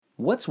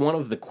What's one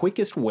of the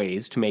quickest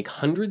ways to make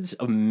hundreds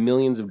of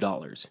millions of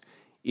dollars?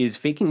 Is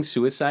faking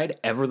suicide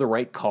ever the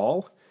right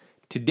call?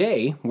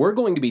 Today, we're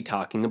going to be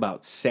talking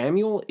about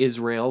Samuel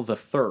Israel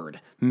III,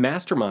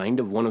 mastermind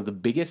of one of the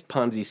biggest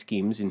Ponzi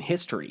schemes in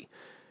history.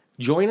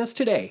 Join us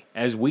today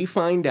as we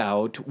find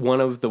out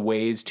one of the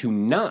ways to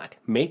not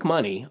make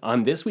money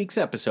on this week's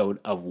episode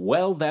of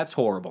Well, That's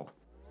Horrible.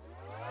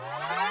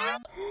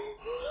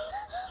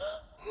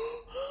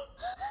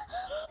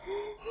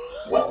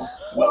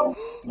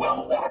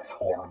 Well, that's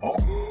horrible.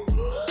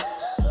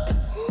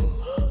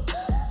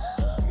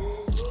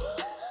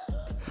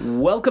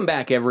 Welcome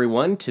back,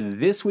 everyone, to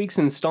this week's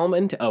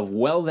installment of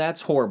Well,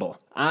 That's Horrible.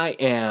 I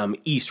am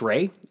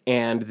Isray,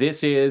 and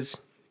this is...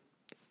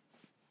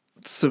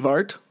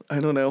 Savart? I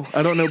don't know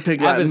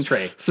Pig Latin.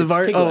 Avistray.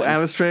 Savart. Oh,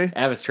 Avistray?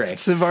 Avistray.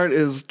 Savart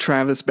is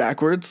Travis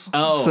backwards.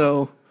 Oh.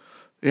 So,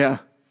 yeah.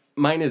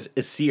 Mine is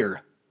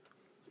Asir.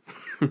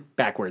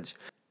 Backwards.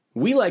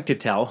 We like to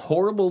tell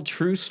horrible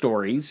true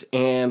stories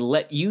and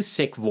let you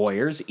sick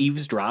voyeurs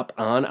eavesdrop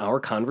on our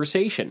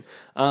conversation.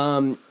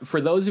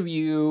 For those of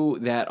you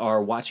that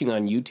are watching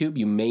on YouTube,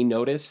 you may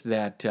notice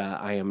that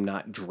I am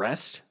not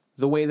dressed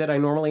the way that I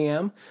normally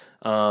am.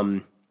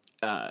 I'm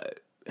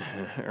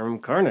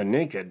kind of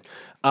naked.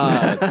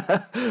 Now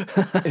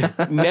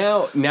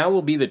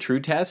will be the true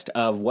test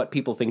of what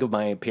people think of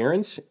my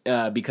appearance,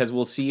 because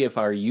we'll see if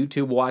our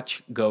YouTube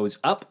watch goes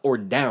up or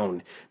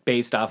down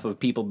based off of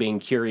people being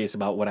curious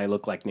about what I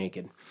look like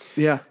naked.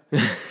 Yeah.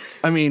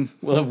 I mean,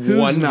 we'll have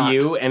one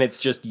view, and it's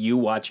just you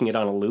watching it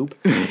on a loop.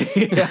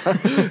 Yeah.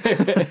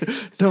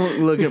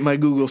 Don't look at my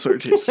Google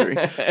search history.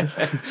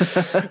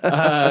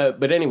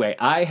 But anyway,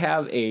 I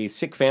have a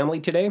sick family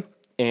today.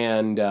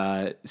 And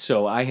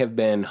so I have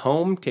been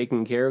home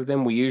taking care of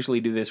them. We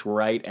usually do this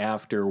right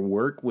after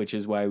work, which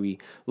is why we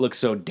look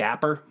so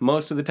dapper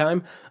most of the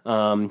time.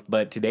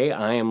 But today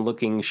I am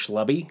looking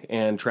schlubby,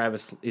 and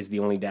Travis is the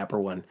only dapper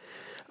one.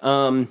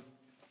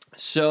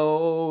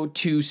 So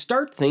to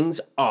start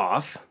things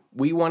off,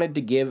 we wanted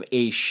to give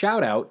a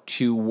shout out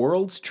to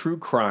World's True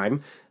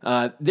Crime.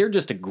 They're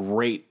just a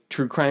great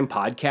true crime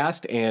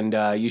podcast,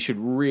 and you should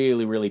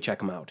really, really check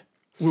them out.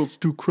 World's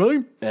True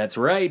Crime? That's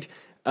right.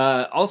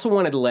 Also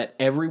wanted to let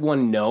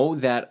everyone know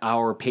that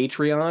our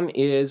Patreon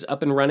is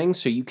up and running,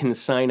 so you can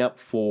sign up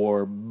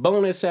for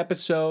bonus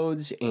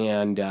episodes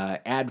and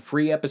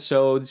ad-free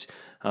episodes.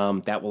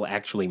 That will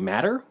actually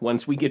matter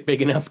once we get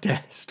big enough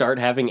to start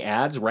having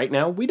ads. Right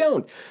now, we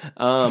don't.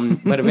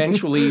 But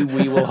eventually,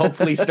 we will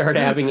hopefully start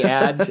having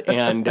ads,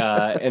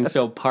 and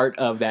so part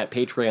of that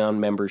Patreon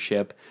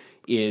membership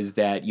is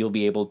that you'll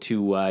be able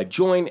to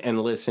join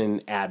and listen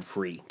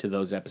ad-free to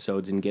those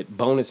episodes and get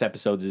bonus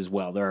episodes as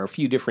well. There are a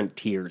few different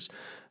tiers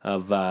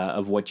of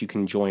what you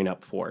can join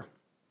up for.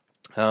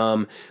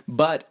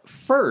 But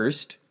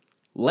first,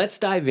 let's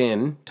dive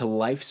in to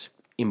life's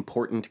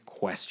important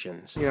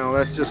questions. You know,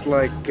 that's just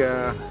like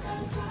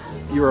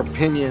your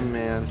opinion,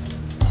 man.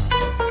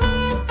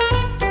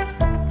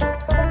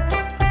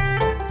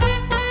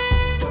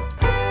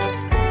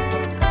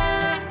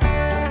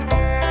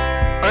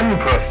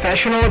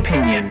 Unprofessional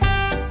opinion.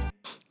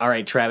 All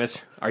right,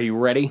 Travis, are you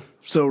ready?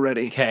 So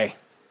ready. Okay,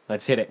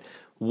 let's hit it.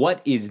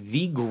 What is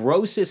the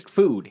grossest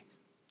food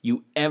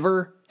you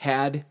ever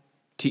had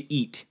to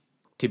eat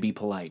to be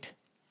polite?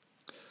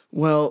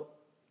 Well,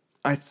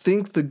 I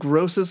think the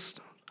grossest,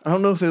 I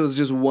don't know if it was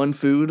just one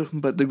food,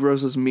 but the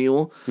grossest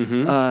meal,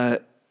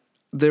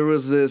 there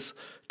was this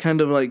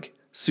kind of like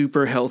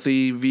super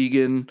healthy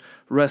vegan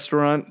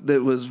restaurant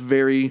that was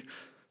very,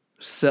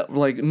 it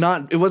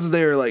wasn't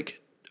there like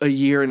a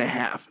year and a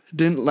half. It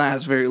didn't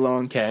last very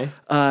long. Okay.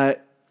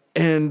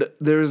 And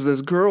there's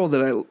this girl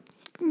that I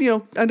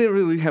didn't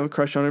really have a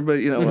crush on her,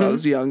 but, when I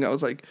was young, I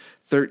was like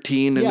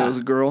 13 and it was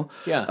a girl.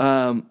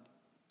 Yeah.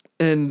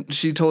 And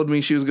she told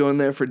me she was going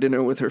there for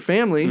dinner with her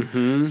family.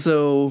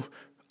 So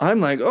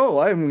I'm like,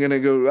 I'm going to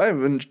go. I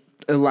have an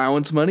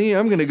allowance money.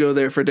 I'm going to go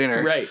there for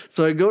dinner. Right.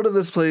 So I go to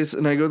this place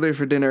and I go there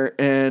for dinner,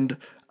 and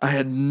I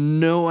had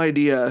no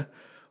idea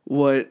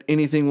what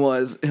anything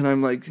was. And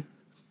I'm like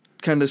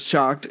kind of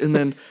shocked. And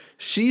then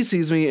she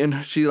sees me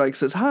and she like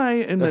says hi.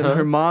 And then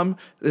her mom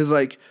is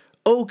like,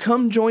 "Oh,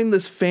 come join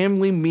this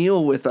family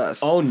meal with us."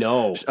 Oh,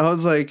 no. I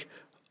was like,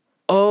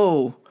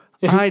 oh,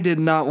 I did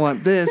not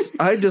want this.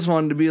 I just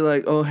wanted to be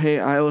like, oh, hey,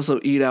 I also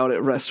eat out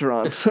at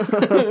restaurants.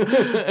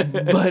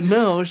 But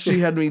no, she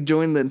had me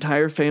join the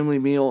entire family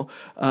meal.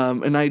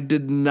 And I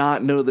did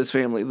not know this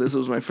family. This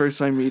was my first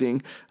time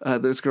meeting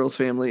this girl's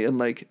family, and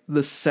like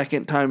the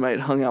second time I'd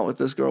hung out with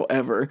this girl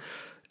ever.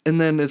 And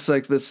then it's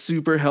like this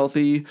super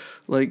healthy,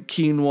 like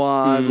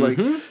quinoa, like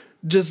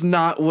just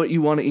not what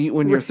you want to eat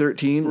when you're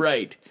 13.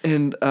 Right.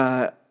 And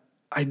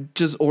I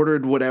just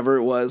ordered whatever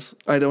it was.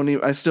 I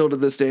still to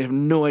this day have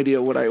no idea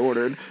what I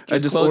ordered. I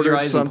just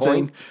ordered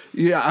something.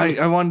 Yeah,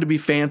 I wanted to be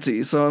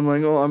fancy. So I'm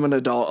like, I'm an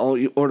adult. I'll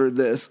order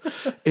this.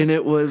 And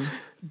it was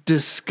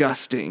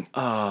disgusting.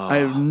 I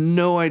have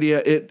no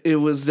idea. It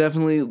was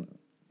definitely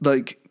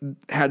like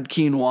had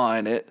quinoa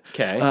in it.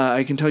 Okay.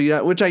 I can tell you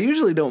that, which I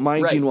usually don't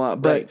mind Right,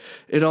 quinoa, but right.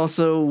 it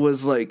also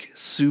was like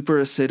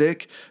super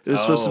acidic. It was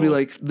supposed to be Oh.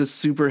 like the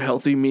super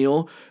healthy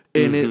meal,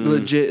 and it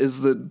legit is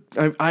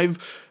I've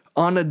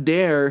on a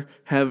dare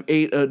have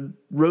ate a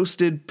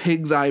roasted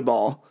pig's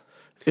eyeball,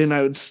 and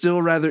I would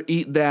still rather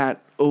eat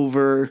that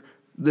over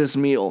this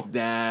meal.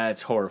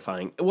 That's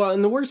horrifying. Well,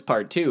 and the worst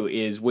part, too,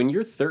 is when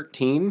you're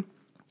 13,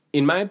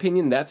 in my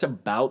opinion, that's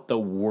about the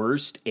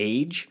worst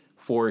age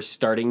for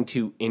starting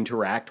to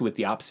interact with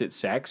the opposite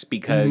sex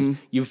because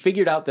you've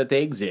figured out that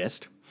they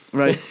exist.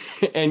 Right.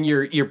 And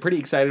you're pretty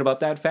excited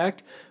about that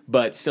fact,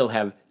 but still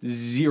have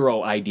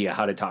zero idea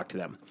how to talk to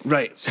them.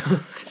 Right.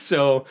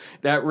 So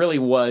that really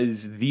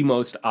was the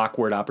most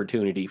awkward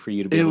opportunity for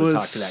you to be It able to was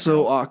talk to that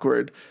so girl.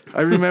 awkward.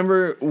 I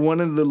remember one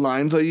of the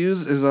lines I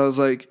used is I was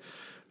like,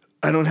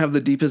 I don't have the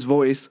deepest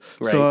voice.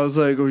 Right. So I was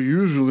like, oh,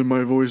 usually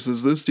my voice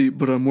is this deep,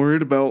 but I'm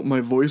worried about my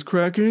voice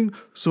cracking.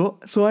 So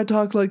I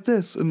talk like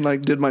this and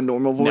like did my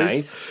normal voice.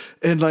 Nice.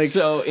 And like,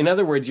 So, in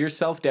other words, your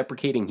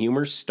self-deprecating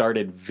humor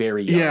started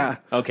very young. yeah.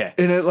 Okay.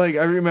 And it like,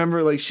 I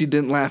remember like she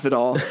didn't laugh at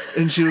all.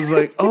 And she was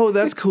like, oh,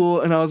 that's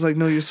cool. And I was like,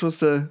 no, you're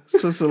supposed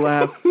to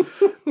laugh.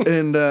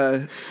 And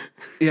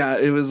yeah,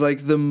 it was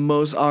like the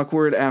most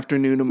awkward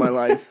afternoon of my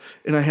life.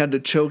 And I had to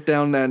choke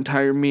down that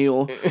entire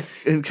meal.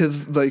 And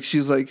because like,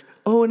 she's like,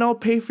 oh, and I'll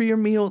pay for your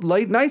meal.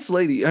 Nice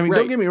lady. I mean, Right.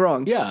 don't get me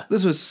wrong. Yeah.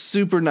 This was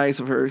super nice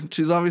of her.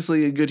 She's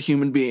obviously a good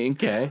human being.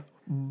 Okay.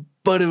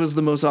 But it was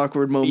the most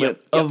awkward moment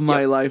Yep, of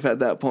my life at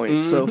that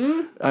point.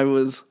 So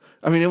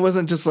it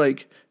wasn't just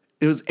like,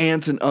 it was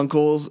aunts and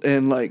uncles.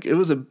 And like, it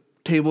was a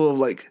table of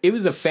like, It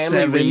was a family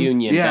 7,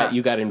 reunion yeah, that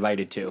you got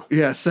invited to.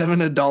 yeah,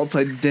 7 adults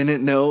I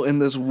didn't know.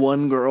 And this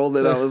one girl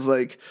that I was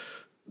like,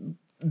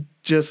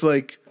 just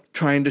like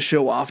trying to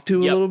show off to a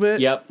little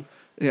bit. Yep.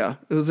 Yeah,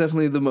 it was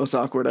definitely the most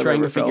awkward I've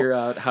Trying ever to figure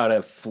felt. out how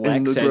to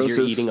flex the as you're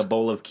grossest. eating a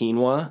bowl of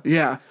quinoa.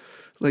 Yeah,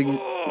 like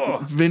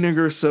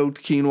vinegar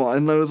soaked quinoa,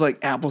 and it was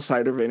like apple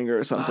cider vinegar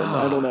or something.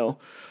 I don't know.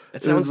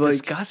 That It sounds was like,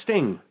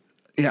 disgusting.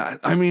 yeah,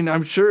 I mean,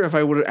 I'm sure if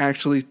I would have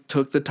actually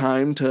took the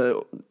time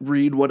to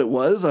read what it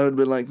was, I would have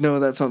been like, no,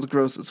 that sounds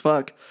gross as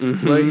fuck.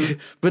 Like,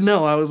 but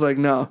no, I was like,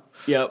 no.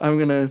 Yep. I'm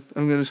gonna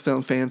just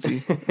feel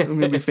fancy.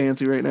 I'm gonna be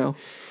fancy right now.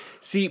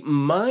 See,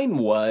 mine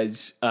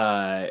was,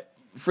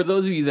 for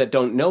those of you that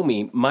don't know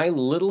me, my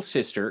little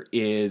sister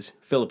is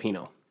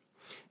Filipino.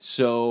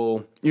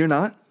 So You're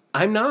not?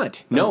 I'm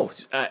not. No.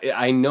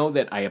 I know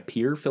that I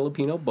appear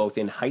Filipino, both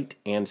in height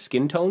and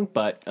skin tone,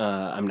 but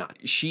I'm not.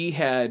 She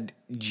had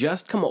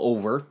just come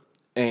over,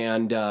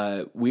 and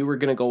we were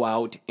going to go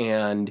out,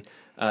 and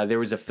there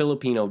was a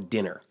Filipino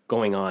dinner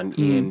going on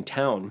in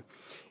town.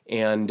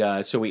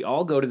 And so we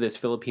all go to this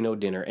Filipino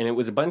dinner, and it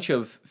was a bunch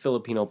of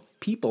Filipino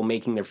people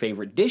making their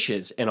favorite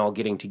dishes and all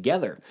getting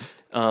together.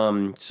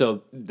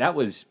 So that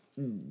was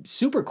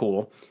super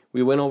cool.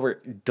 We went over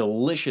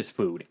delicious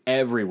food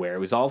everywhere. It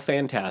was all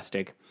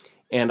fantastic.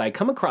 And I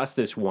come across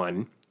this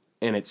one,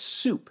 and it's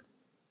soup.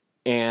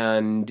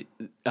 And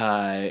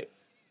I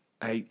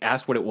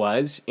asked what it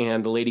was,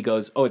 and the lady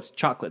goes, oh, it's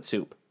chocolate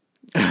soup.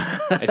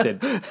 I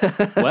said,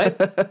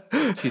 what?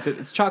 She said,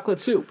 it's chocolate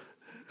soup.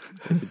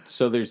 I said,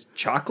 so there's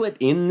chocolate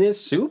in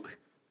this soup?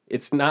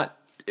 It's not,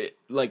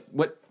 like,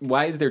 what?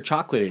 Why is there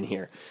chocolate in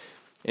here?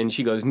 And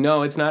she goes,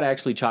 no, it's not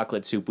actually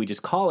chocolate soup. We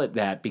just call it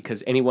that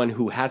because anyone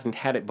who hasn't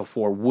had it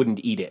before wouldn't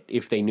eat it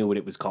if they knew what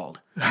it was called.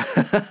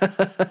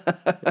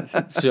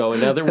 So,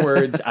 in other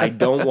words, I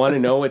don't want to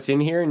know what's in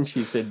here. And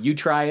she said, you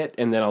try it,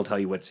 and then I'll tell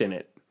you what's in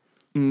it.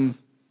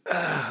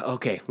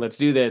 Okay, let's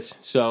do this.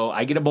 So,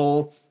 I get a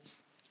bowl.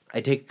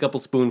 I take a couple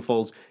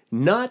spoonfuls.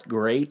 Not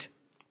great.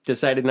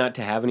 Decided not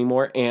to have any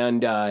more.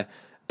 And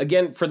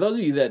again, for those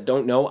of you that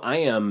don't know, I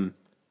am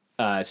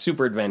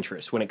super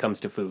adventurous when it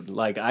comes to food.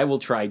 Like, I will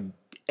try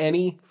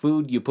any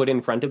food you put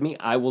in front of me.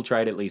 I will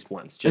try it at least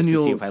once just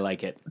to see if I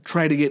like it.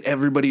 Try to get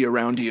everybody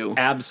around you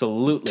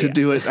Absolutely. to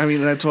do it. I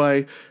mean, that's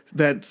why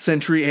that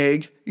century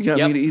egg, you got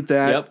me to eat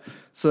that. Yep.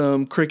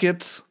 Some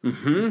crickets.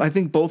 I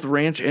think both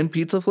ranch and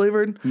pizza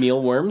flavored.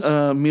 Mealworms.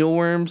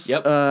 Mealworms.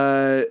 Yep.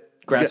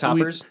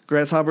 Grasshoppers.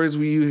 Grasshoppers.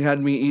 You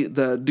had me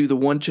do the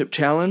one chip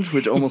challenge,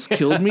 which almost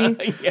killed me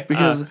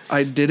because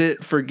I did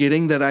it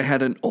forgetting that I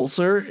had an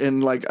ulcer,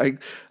 and like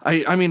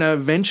I mean I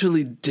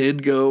eventually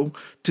did go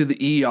to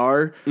the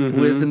ER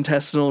with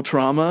intestinal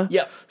trauma.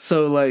 Yep.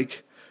 So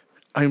like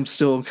I'm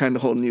still kind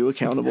of holding you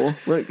accountable,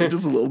 like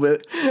just a little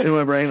bit in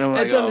my brain. I'm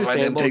like, That's oh, if I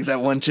didn't understandable. take that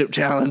one chip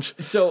challenge,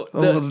 So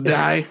almost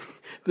die.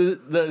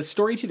 The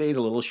story today is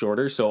a little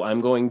shorter, so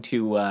I'm going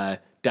to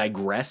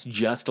digress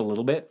just a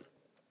little bit.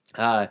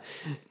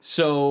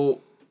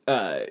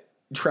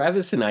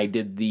 Travis and I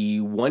did the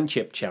one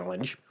chip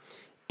challenge,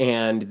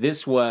 and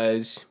this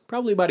was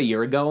probably about a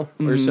year ago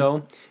or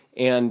so.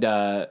 And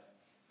the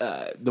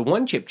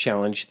one chip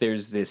challenge,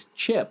 there's this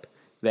chip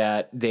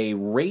that they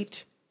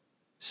rate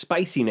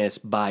spiciness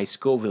by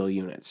Scoville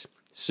units.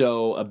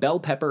 So a bell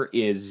pepper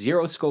is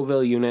 0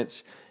 Scoville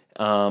units.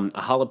 A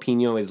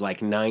jalapeno is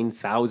like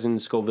 9,000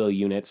 Scoville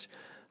units.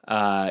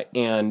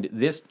 And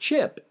this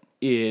chip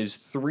is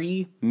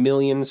 3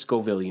 million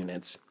Scoville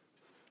units.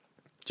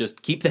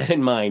 Just keep that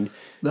in mind.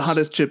 The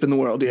hottest chip in the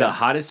world, yeah. The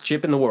hottest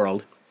chip in the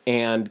world.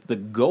 And the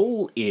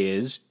goal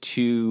is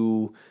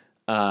to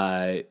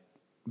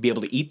be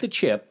able to eat the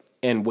chip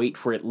and wait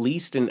for at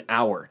least an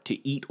hour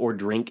to eat or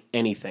drink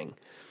anything.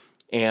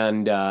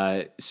 And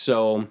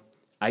so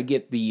I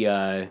get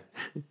the...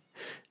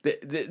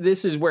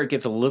 this is where it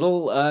gets a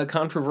little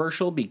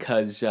controversial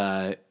because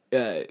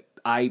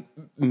I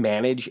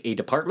manage a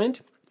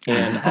department,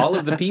 and all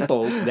of the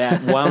people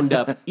that wound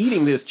up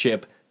eating this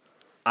chip,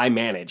 I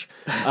manage.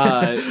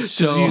 Just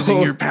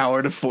using your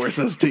power to force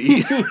us to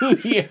eat.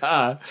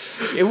 Yeah.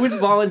 It was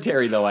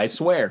voluntary, though, I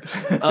swear.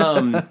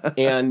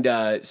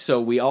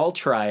 So we all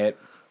try it,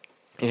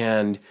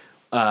 and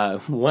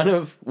one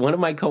of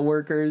my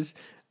coworkers,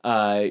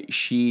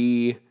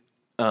 she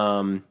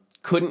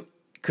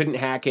couldn't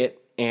hack it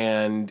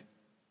and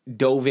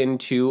dove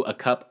into a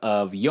cup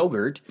of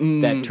yogurt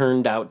that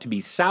turned out to be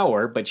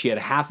sour, but she had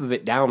half of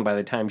it down by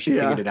the time she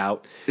figured it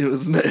out. It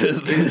had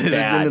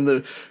been in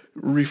the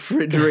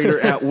refrigerator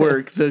at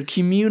work, the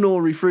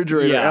communal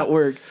refrigerator at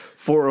work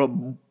for a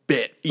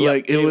bit.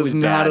 Yep, it was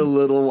not bad. a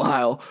little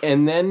while.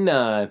 And then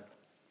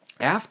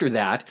after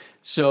that,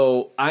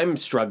 so I'm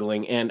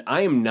struggling, and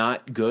I am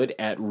not good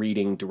at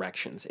reading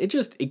directions.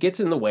 It gets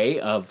in the way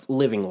of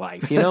living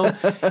life, you know?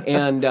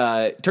 And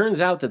turns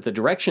out that the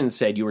directions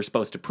said you were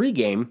supposed to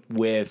pregame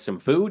with some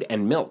food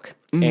and milk.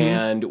 Mm-hmm.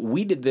 And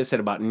we did this at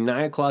about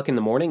 9 o'clock in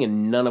the morning,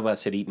 and none of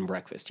us had eaten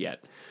breakfast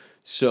yet.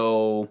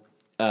 So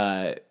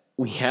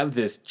we have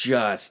this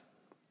just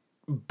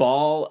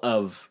ball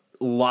of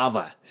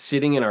lava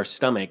sitting in our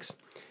stomachs.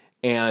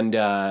 And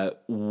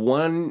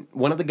one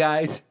of the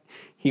guys...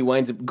 He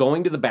winds up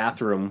going to the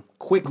bathroom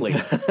quickly,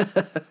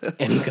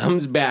 and he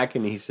comes back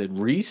and he said,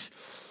 "Reese,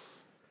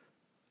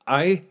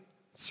 I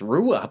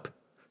threw up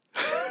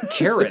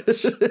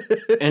carrots,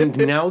 and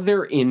now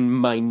they're in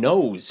my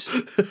nose.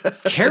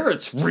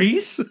 Carrots,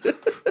 Reese?"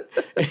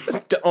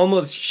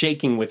 Almost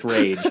shaking with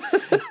rage.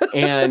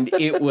 And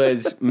it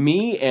was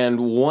me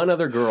and one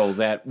other girl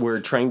that were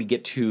trying to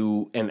get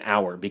to an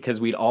hour because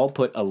we'd all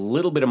put a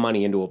little bit of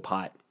money into a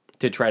pot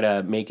to try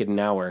to make it an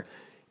hour.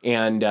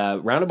 And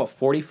around about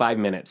 45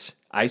 minutes,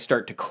 I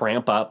start to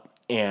cramp up,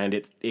 and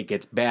it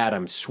gets bad.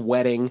 I'm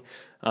sweating.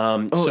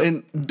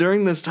 And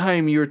during this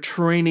time, you're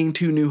training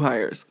 2 new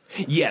hires.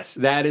 Yes,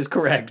 that is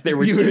correct. There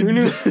were 2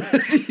 new...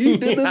 You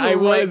did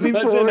this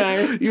before.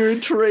 You were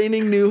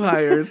training new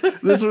hires.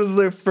 This was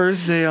their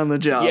first day on the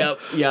job.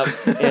 Yep.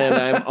 And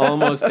I'm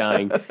almost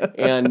dying.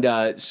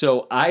 And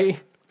so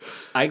I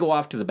go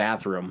off to the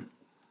bathroom,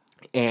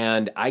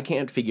 and I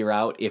can't figure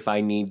out if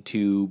I need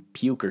to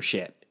puke or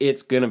shit.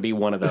 It's going to be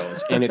one of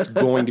those, and it's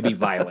going to be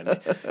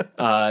violent.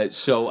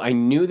 So I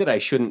knew that I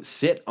shouldn't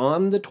sit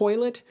on the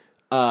toilet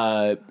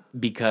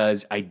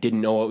because I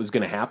didn't know what was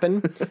going to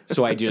happen.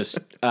 So I just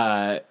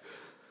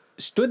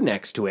stood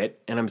next to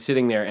it, and I'm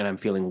sitting there, and I'm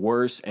feeling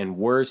worse and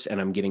worse, and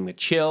I'm getting the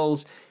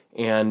chills.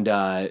 And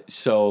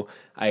so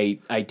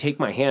I take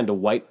my hand to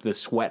wipe the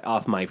sweat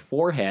off my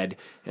forehead,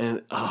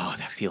 and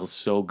that feels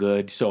so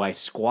good. So I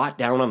squat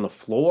down on the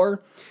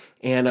floor,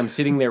 and I'm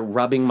sitting there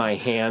rubbing my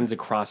hands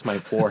across my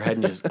forehead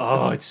and just,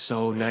 it's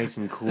so nice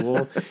and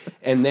cool.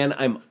 And then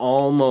I'm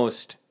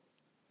almost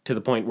to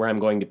the point where I'm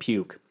going to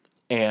puke,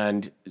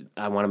 and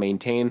I want to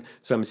maintain.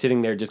 So I'm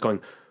sitting there just going,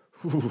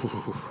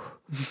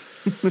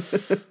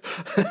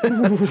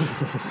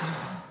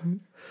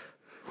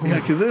 Yeah,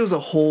 because it was a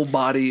whole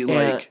body,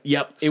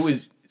 Yep, it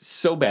was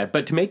so bad.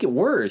 But to make it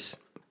worse,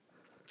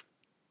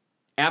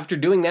 after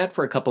doing that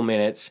for a couple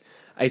minutes,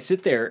 I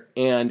sit there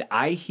and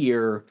I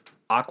hear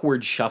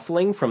awkward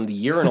shuffling from the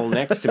urinal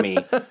next to me.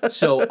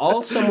 So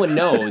all someone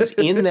knows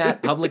in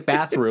that public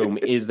bathroom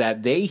is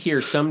that they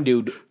hear some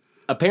dude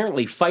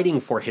apparently fighting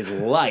for his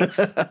life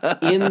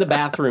in the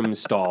bathroom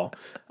stall.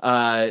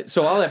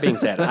 So all that being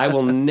said, I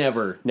will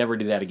never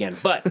do that again.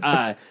 But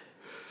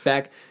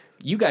back...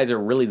 You guys are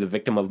really the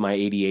victim of my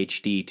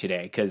ADHD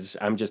today because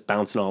I'm just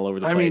bouncing all over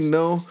the place. I mean,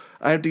 no,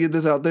 I have to get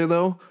this out there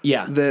though.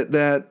 Yeah,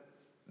 that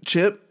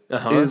chip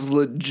is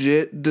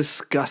legit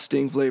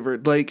disgusting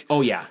flavored. Like,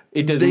 oh yeah,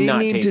 it does not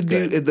taste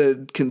good.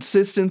 The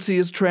consistency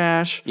is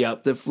trash.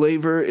 Yep. The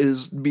flavor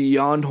is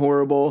beyond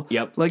horrible.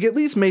 Yep. Like, at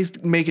least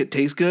make it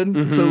taste good.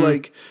 Mm-hmm. So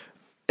like,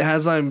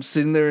 as I'm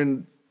sitting there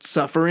and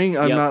suffering,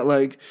 I'm not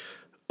like,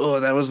 oh,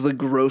 that was the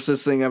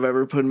grossest thing I've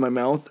ever put in my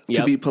mouth,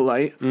 to be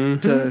polite.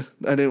 Mm-hmm.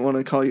 I didn't want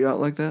to call you out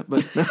like that,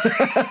 but...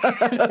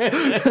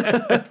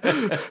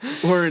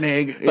 or an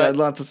egg. But yeah,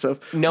 lots of stuff.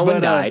 No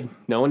one died.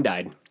 No one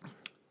died.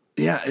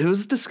 Yeah, it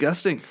was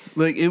disgusting.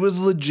 Like, it was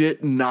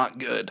legit not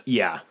good.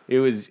 Yeah, it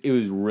was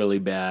really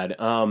bad.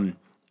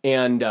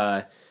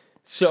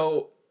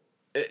 So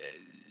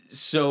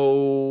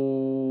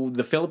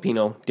the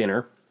Filipino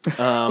dinner...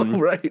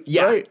 right.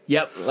 Yeah. Right.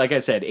 Yep. Like I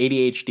said,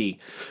 ADHD.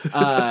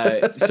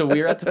 So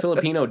we were at the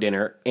Filipino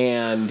dinner,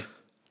 and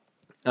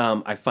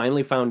I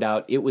finally found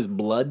out it was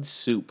blood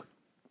soup.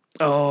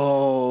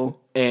 Oh.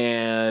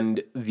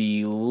 And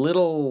the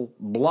little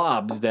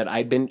blobs that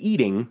I'd been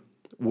eating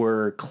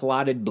were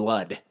clotted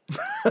blood.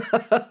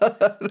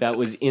 that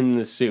was in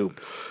the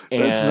soup.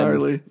 And That's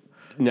gnarly.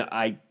 no,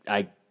 I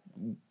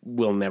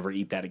will never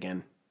eat that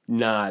again.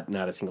 Not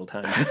a single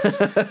time.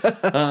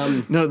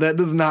 No, that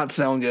does not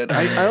sound good.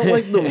 I don't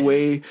like the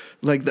way,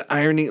 like the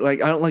irony,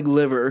 like I don't like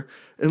liver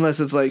unless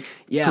it's like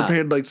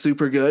prepared like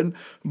super good.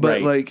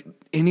 But like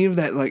any of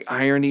that like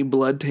irony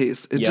blood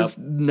taste, it's just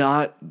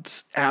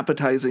not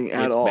appetizing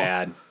at all. It's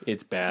bad.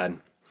 It's bad.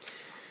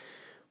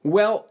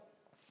 Well,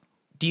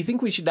 do you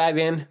think we should dive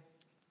in?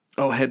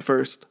 Oh, head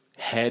first.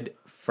 Head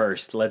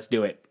first. Let's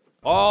do it.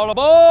 All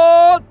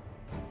aboard!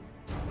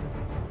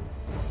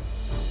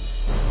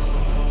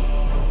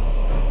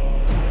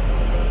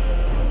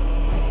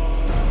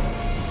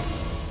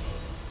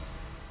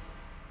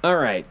 All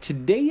right,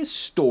 today's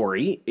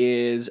story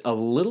is a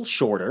little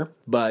shorter,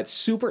 but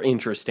super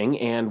interesting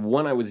and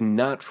one I was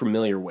not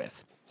familiar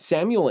with.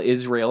 Samuel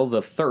Israel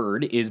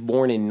III is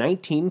born in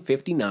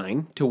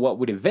 1959 to what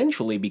would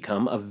eventually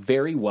become a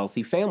very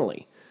wealthy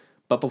family.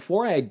 But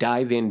before I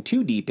dive in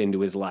too deep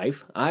into his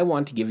life, I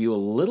want to give you a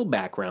little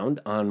background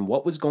on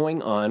what was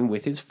going on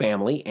with his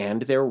family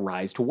and their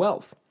rise to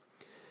wealth.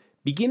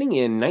 Beginning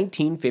in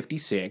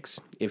 1956,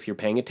 if you're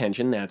paying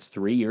attention, that's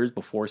 3 years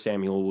before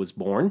Samuel was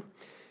born,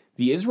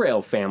 the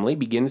Israel family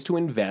begins to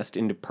invest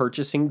into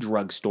purchasing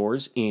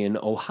drugstores in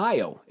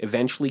Ohio,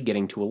 eventually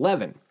getting to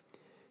 11.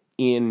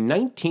 In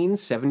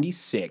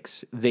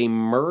 1976, they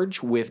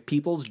merge with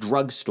People's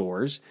Drug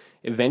Stores,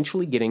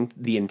 eventually getting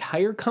the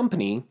entire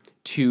company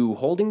to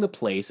holding the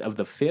place of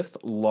the 5th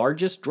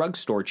largest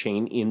drugstore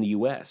chain in the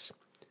U.S.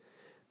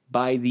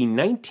 By the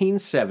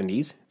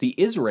 1970s, the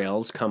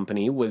Israel's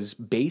company was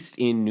based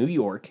in New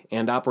York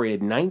and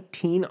operated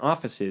 19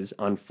 offices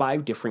on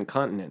 5 different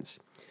continents.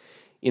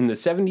 In the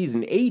 70s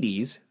and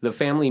 80s, the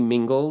family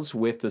mingles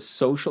with the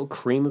social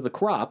cream of the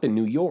crop in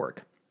New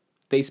York.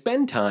 They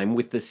spend time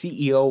with the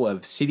CEO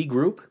of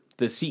Citigroup,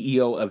 the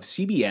CEO of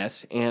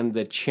CBS, and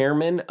the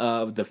chairman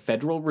of the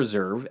Federal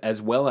Reserve,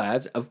 as well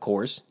as, of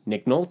course,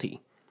 Nick Nolte.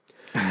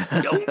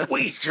 Don't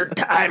waste your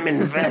time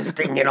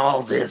investing in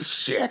all this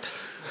shit.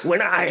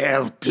 When I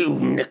have 2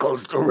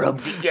 nickels to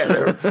rub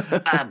together,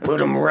 I put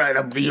 'em right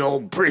up the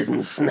old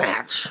prison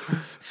snatch.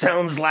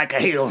 Sounds like a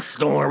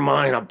hailstorm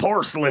in a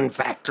porcelain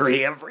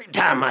factory every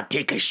time I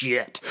take a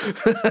shit.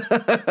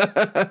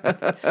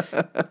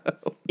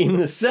 In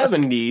the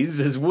 70s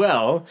as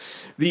well,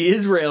 the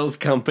Israel's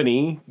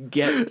company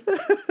gets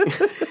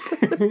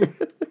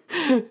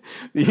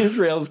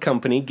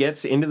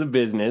into the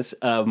business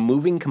of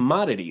moving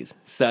commodities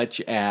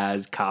such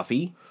as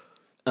coffee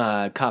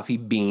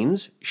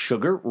beans,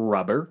 sugar,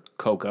 rubber,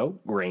 cocoa,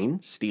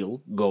 grain,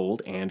 steel,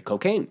 gold, and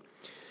cocaine.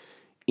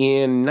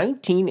 In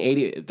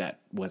 1980, that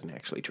wasn't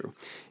actually true.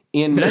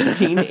 In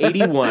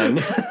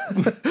 1981,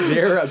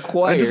 they're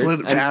acquired. I just let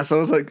it pass. I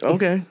was like,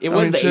 okay. It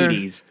was the sure.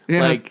 80s.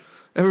 Yeah. Like,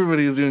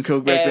 everybody was doing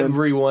coke back then.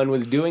 everyone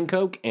was doing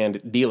coke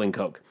and dealing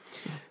coke.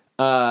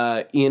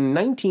 In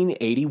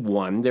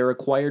 1981, they're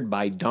acquired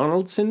by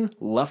Donaldson,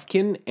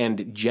 Lufkin,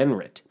 and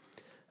Genrit.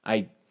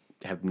 I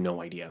have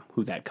no idea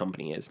who that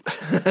company is.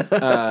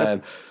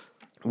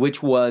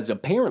 Which was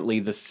apparently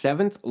the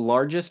 7th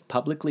largest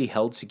publicly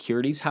held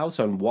securities house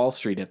on Wall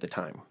Street at the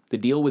time. The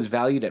deal was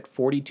valued at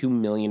 $42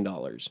 million.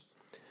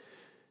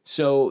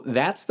 So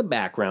that's the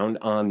background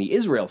on the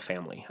Israel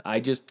family.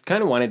 I just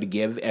kind of wanted to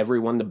give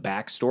everyone the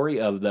backstory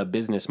of the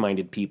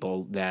business-minded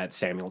people that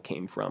Samuel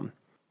came from.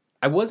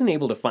 I wasn't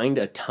able to find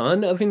a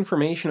ton of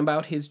information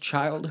about his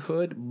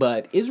childhood,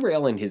 but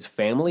Israel and his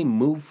family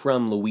moved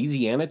from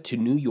Louisiana to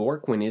New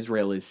York when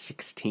Israel is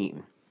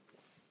 16.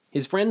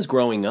 His friends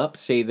growing up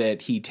say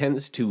that he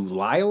tends to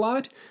lie a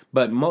lot,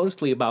 but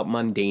mostly about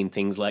mundane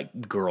things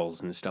like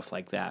girls and stuff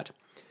like that.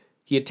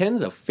 He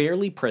attends a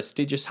fairly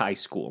prestigious high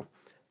school.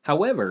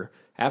 However,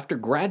 after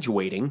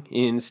graduating,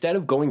 instead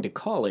of going to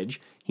college,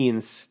 he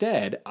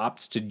instead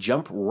opts to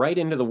jump right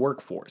into the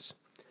workforce.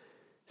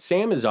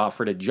 Sam is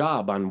offered a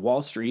job on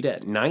Wall Street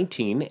at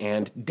 19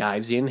 and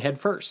dives in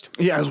headfirst.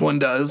 Yeah, as one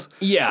does.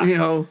 Yeah. You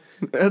know,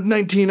 at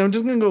 19, I'm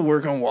just going to go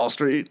work on Wall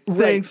Street.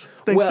 Right.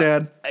 Thanks, well,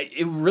 Dad.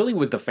 It really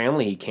was the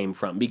family he came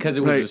from because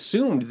it was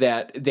assumed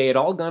that they had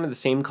all gone to the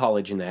same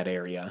college in that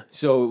area.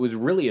 So it was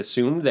really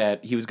assumed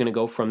that he was going to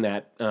go from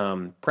that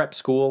prep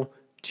school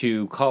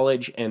to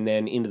college and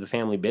then into the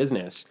family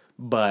business.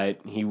 But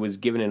he was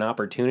given an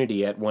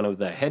opportunity at one of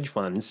the hedge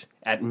funds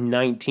at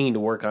 19 to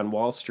work on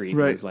Wall Street.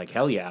 Right. He was like,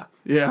 hell yeah.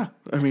 Yeah,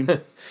 I mean,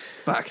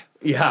 fuck.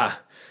 Yeah.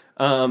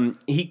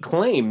 He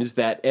claims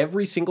that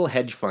every single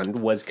hedge fund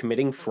was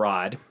committing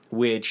fraud,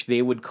 which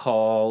they would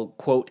call,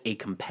 quote, a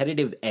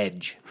competitive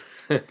edge.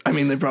 I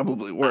mean, they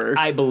probably were.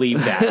 I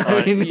believe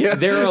that. yeah,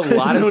 there are a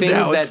lot of no things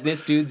doubts. that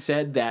this dude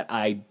said that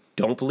I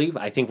don't believe.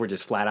 I think were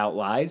just flat out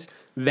lies.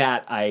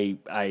 That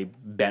I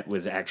bet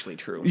was actually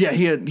true. Yeah,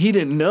 he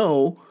didn't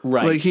know.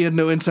 Right. Like, he had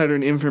no insider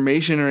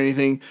information or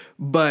anything.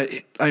 But,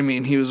 I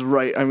mean, he was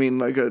right. I mean,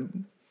 like a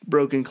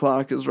broken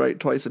clock is right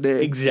twice a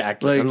day.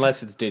 Exactly, Like,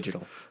 unless it's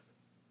digital.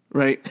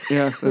 Right.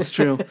 Yeah, that's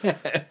true.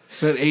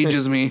 That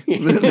ages me.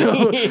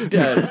 It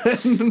does.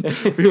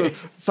 People,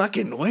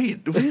 fucking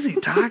wait, what is he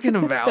talking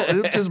about?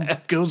 It just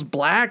goes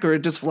black or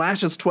it just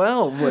flashes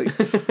 12.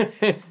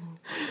 Like,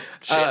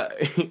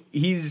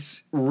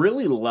 He's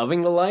really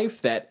loving the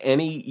life that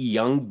any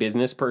young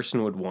business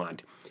person would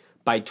want.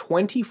 By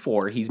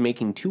 24, he's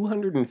making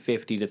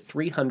 $250,000 to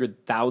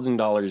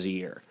 $300,000 a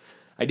year.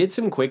 I did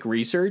some quick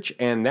research,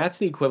 and that's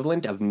the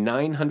equivalent of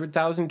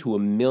 $900,000 to $1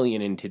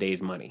 million in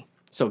today's money.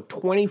 So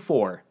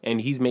 24,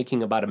 and he's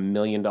making about $1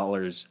 million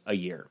a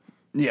year.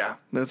 yeah,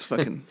 that's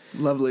fucking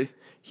lovely.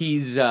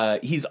 He's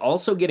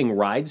also getting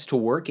rides to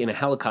work in a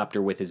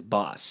helicopter with his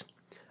boss.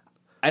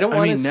 I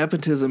mean,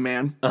 nepotism,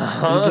 man.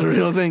 It's a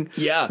real thing.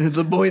 Yeah. It's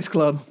a boys'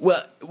 club.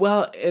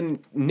 Well, and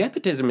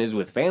nepotism is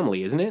with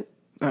family, isn't it?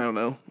 I don't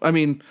know. I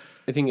mean,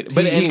 I think it,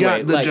 but anyway, he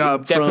got the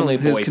job from definitely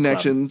his boys'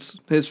 connections,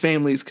 his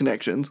family's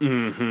connections.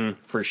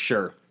 for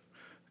sure.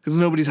 Because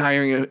nobody's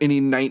hiring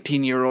any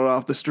 19-year-old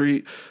off the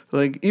street.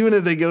 Like, even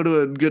if they go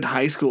to a good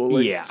high school,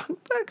 like, Yeah.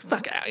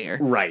 fuck out of here.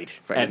 Right,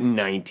 at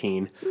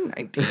 19.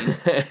 19.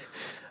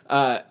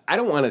 I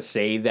don't want to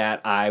say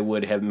that I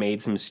would have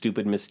made some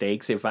stupid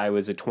mistakes if I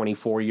was a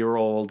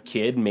 24-year-old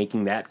kid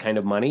making that kind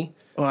of money,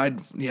 Oh,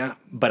 yeah,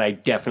 but I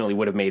definitely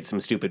would have made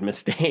some stupid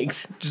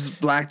mistakes.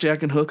 just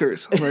blackjack and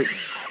hookers. Like,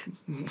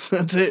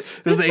 that's it.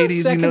 It was That's the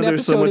 80s, you know,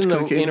 there's so much episode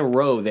cocaine. in a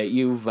row that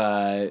you've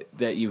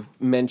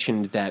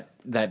mentioned that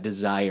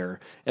desire,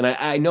 and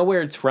I know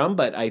where it's from,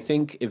 but I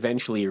think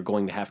eventually you're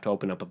going to have to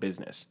open up a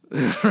business,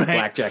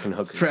 blackjack and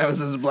hookers.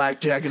 Travis's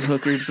blackjack and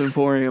hookers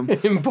emporium.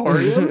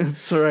 Emporium.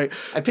 It's all right.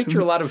 I picture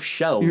a lot of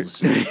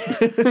shelves.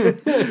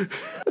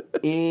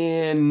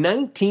 In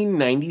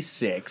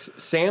 1996,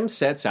 Sam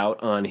sets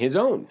out on his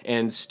own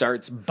and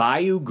starts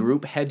Bayou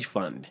Group Hedge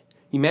Fund.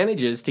 He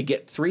manages to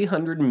get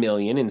 $300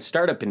 million in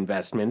startup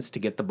investments to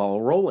get the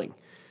ball rolling.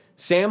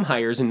 Sam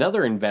hires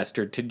another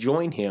investor to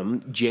join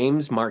him,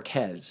 James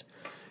Marquez.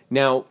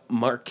 Now,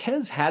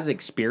 Marquez has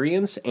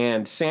experience,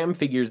 and Sam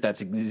figures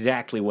that's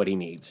exactly what he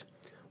needs.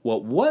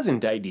 What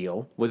wasn't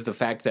ideal was the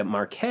fact that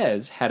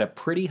Marquez had a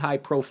pretty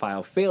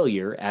high-profile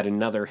failure at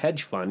another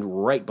hedge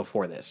fund right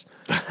before this.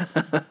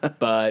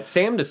 But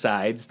Sam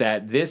decides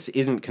that this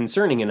isn't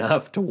concerning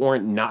enough to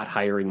warrant not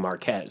hiring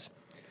Marquez.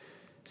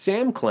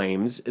 Sam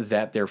claims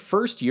that their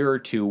first year or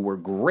two were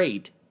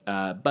great,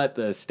 but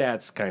the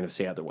stats kind of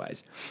say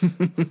otherwise.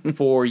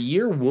 For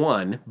year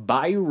one,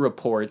 Bayou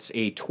reports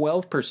a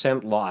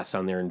 12% loss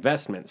on their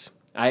investments.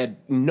 I had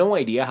no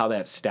idea how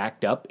that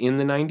stacked up in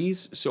the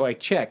 90s, so I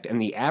checked,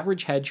 and the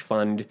average hedge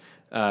fund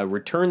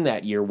return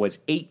that year was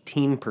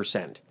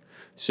 18%.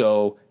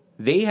 So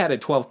they had a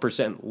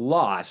 12%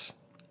 loss,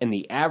 and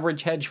the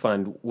average hedge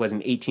fund was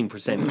an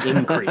 18%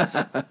 increase.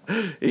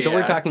 So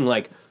we're talking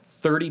like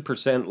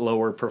 30%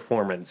 lower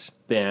performance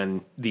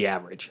than the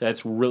average.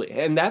 That's really,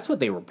 and that's what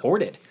they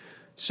reported.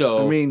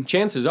 So I mean,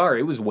 chances are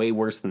it was way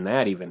worse than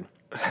that even.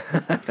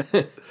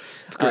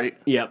 It's great.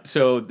 Yep.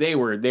 So they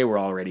were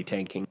already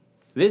tanking.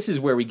 This is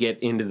where we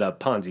get into the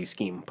Ponzi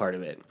scheme part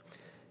of it.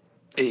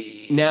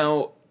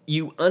 Now,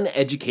 you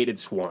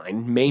uneducated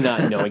swine may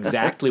not know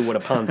exactly what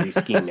a Ponzi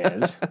scheme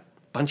is.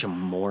 Bunch of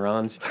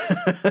morons.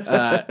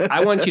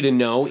 I want you to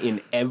know in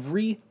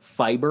every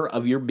fiber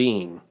of your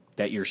being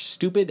that you're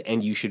stupid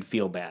and you should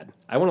feel bad.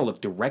 I want to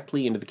look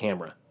directly into the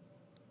camera.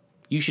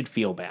 You should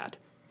feel bad.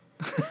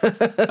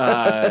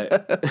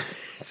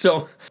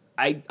 So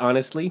I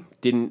honestly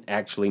didn't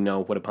actually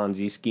know what a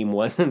Ponzi scheme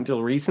was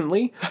until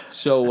recently.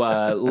 So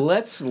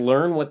let's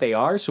learn what they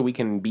are so we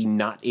can be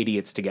not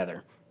idiots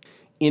together.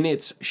 In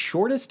its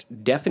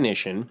shortest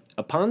definition,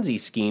 a Ponzi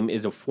scheme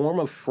is a form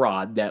of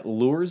fraud that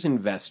lures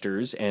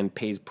investors and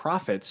pays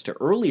profits to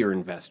earlier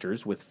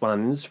investors with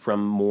funds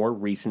from more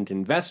recent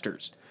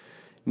investors.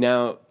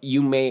 Now,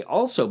 you may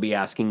also be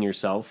asking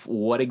yourself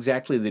what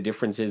exactly the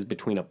difference is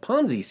between a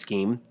Ponzi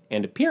scheme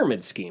and a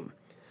pyramid scheme.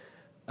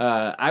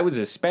 I was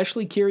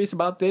especially curious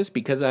about this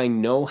because I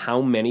know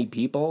how many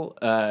people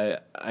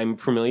I'm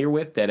familiar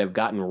with that have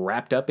gotten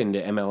wrapped up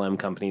into MLM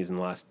companies and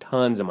lost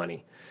tons of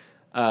money.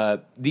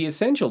 The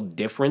essential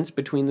difference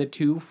between the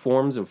two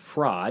forms of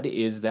fraud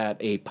is that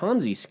a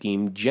Ponzi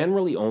scheme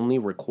generally only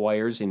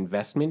requires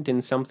investment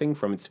in something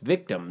from its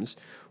victims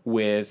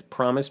with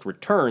promised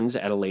returns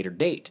at a later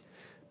date.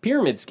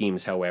 Pyramid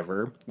schemes,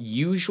 however,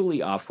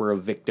 usually offer a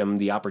victim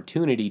the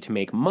opportunity to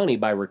make money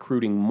by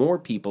recruiting more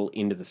people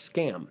into the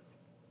scam.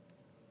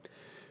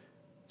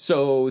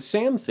 So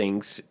Sam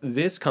thinks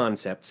this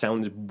concept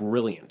sounds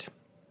brilliant.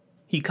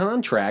 He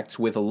contracts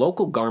with a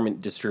local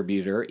garment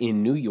distributor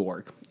in New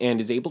York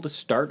and is able to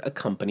start a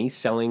company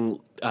selling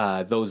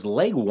those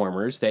leg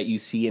warmers that you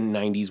see in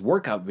 90s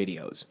workout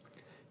videos.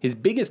 His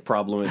biggest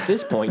problem at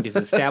this point is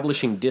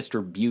establishing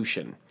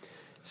distribution.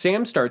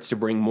 Sam starts to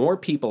bring more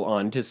people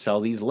on to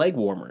sell these leg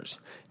warmers.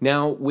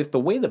 Now, with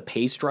the way the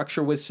pay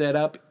structure was set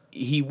up,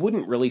 he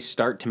wouldn't really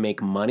start to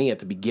make money at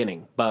the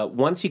beginning. But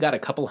once he got a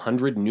couple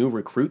hundred new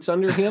recruits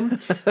under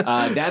him,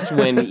 that's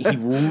when he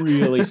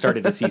really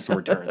started to see some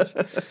returns.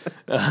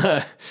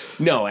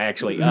 No,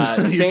 actually.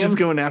 You're Sam, just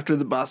going after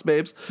the boss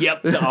babes?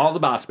 yep, all the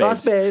boss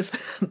babes. Boss babes.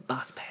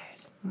 Boss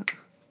babes.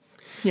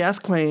 Yes,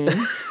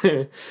 queen.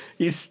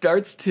 He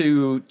starts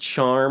to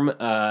charm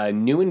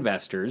new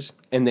investors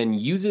and then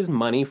uses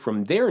money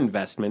from their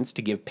investments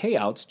to give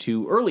payouts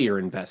to earlier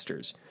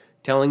investors,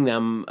 telling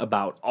them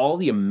about all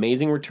the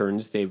amazing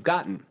returns they've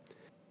gotten.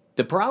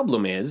 The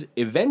problem is,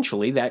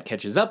 eventually that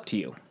catches up to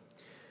you.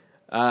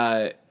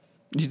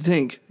 You'd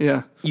think,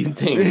 yeah. You'd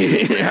think.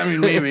 I mean,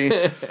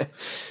 maybe.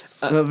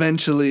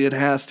 Eventually it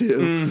has to.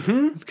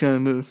 Mm-hmm. It's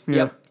kind of, yeah.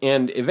 Yep.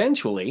 And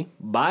eventually,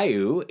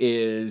 Bayou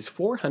is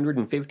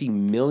 $450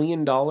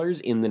 million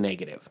in the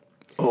negative.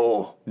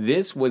 Oh.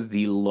 This was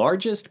the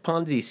largest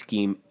Ponzi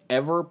scheme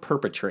ever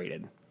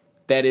perpetrated.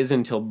 That is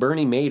until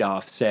Bernie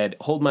Madoff said,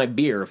 "Hold my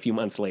beer," a few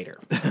months later.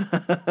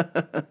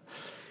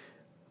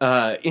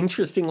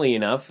 Interestingly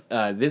enough,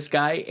 this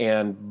guy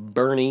and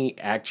Bernie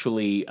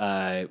actually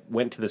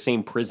went to the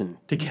same prison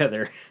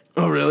together.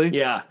 Oh, really?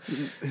 Yeah.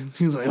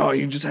 He was like, "Oh,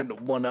 you just had to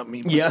one-up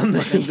me." Yeah.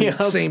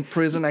 The same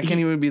prison. I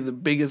can't even be the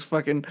biggest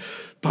fucking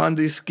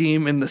Ponzi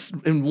scheme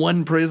in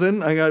one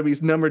prison. I gotta be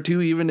number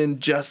 2 even in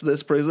just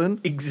this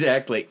prison.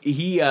 Exactly.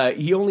 He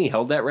only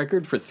held that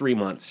record for 3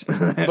 months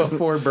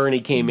before Bernie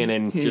came in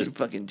and just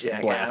fucking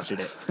jackass. blasted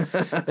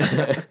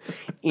it.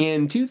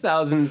 In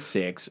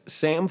 2006,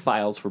 Sam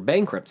files for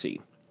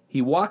bankruptcy.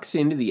 He walks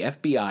into the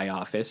FBI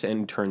office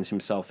and turns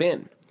himself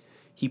in.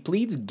 He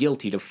pleads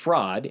guilty to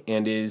fraud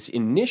and is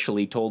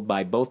initially told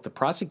by both the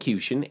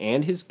prosecution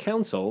and his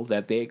counsel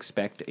that they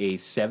expect a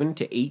 7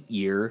 to 8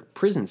 year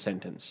prison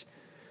sentence.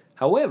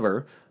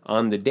 However,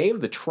 on the day of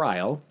the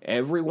trial,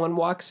 everyone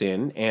walks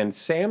in and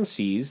Sam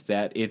sees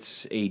that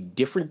it's a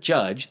different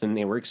judge than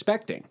they were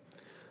expecting.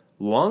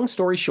 Long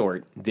story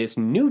short, this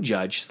new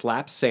judge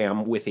slaps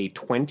Sam with a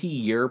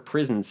 20-year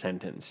prison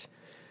sentence.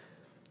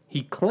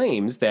 He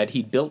claims that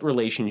he built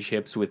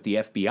relationships with the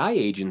FBI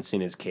agents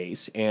in his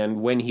case, and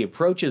when he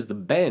approaches the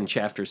bench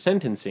after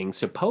sentencing,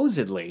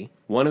 supposedly,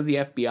 one of the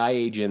FBI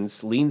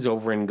agents leans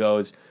over and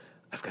goes,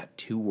 "I've got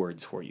 2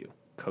 words for you,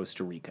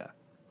 Costa Rica."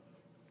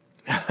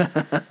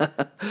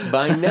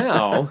 By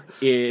now,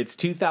 it's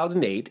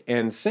 2008,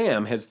 and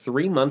Sam has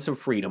 3 months of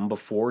freedom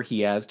before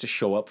he has to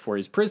show up for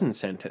his prison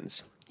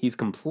sentence. He's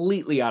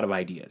completely out of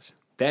ideas.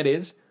 That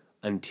is,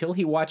 until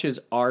he watches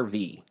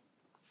RV.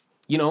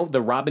 You know,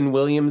 the Robin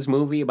Williams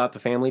movie about the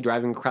family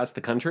driving across the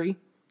country?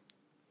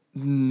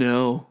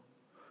 No.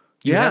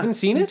 You haven't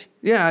seen it?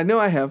 Yeah, I know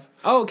I have.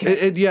 Oh,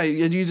 okay.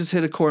 You just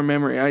hit a core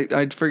memory.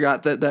 I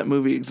forgot that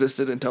movie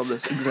existed until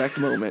this exact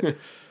moment.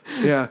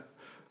 Yeah.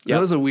 That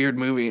was a weird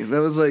movie. That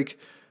was like,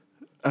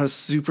 I was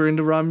super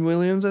into Robin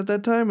Williams at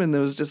that time, and that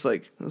was just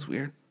like, that was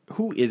weird.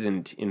 Who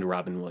isn't into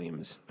Robin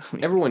Williams?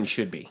 Everyone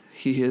should be.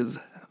 He is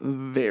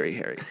very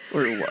hairy.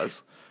 Or it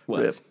was.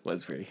 Was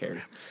very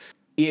hairy.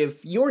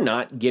 If you're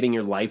not getting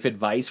your life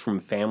advice from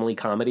family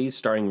comedies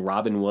starring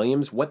Robin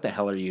Williams, what the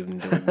hell are you even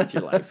doing with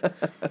your life?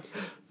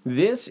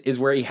 This is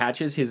where he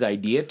hatches his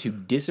idea to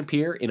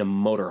disappear in a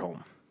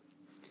motorhome.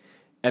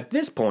 At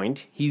this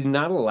point, he's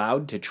not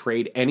allowed to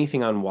trade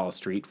anything on Wall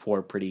Street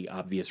for pretty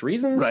obvious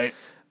reasons. Right.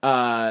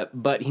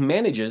 But he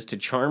manages to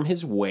charm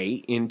his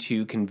way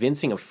into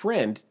convincing a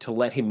friend to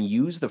let him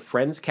use the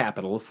friend's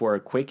capital for a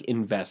quick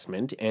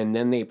investment, and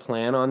then they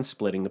plan on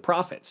splitting the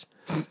profits.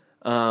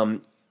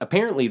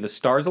 Apparently, the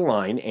stars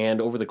align, and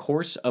over the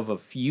course of a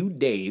few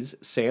days,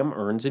 Sam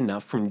earns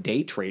enough from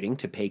day trading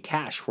to pay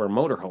cash for a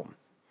motorhome.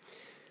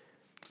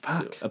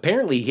 Fuck. So,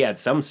 apparently, he had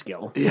some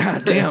skill. Yeah,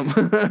 damn.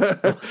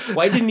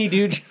 Why didn't he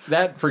do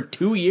that for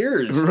 2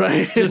 years?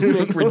 Right. Just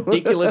make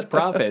ridiculous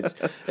profits.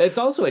 It's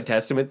also a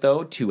testament,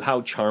 though, to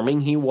how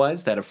charming he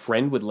was that a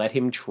friend would let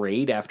him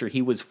trade after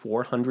he was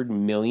 $400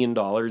 million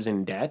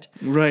in debt.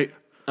 Right.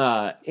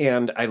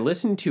 And I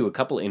listened to a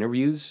couple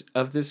interviews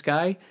of this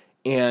guy,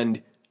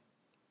 and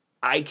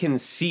I can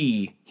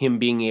see him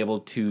being able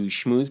to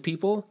schmooze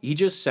people. He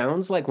just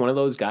sounds like one of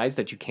those guys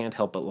that you can't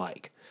help but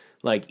like.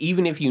 Like,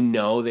 even if you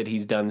know that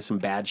he's done some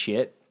bad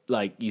shit,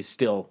 like, you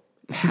still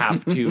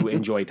have to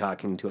enjoy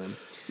talking to him.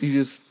 You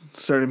just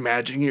start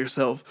imagining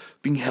yourself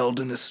being held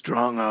in his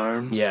strong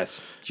arms.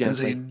 Yes, As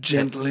he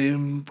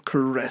gently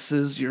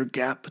caresses your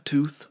gap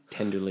tooth.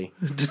 tenderly.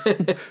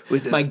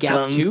 With his My gap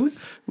tongue.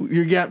 tooth?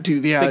 Your gap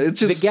tooth, yeah. The, it's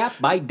just the gap,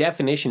 by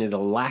definition, is a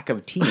lack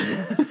of teeth.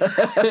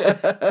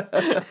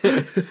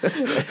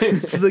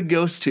 it's the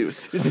ghost tooth.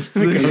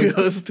 The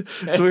ghost.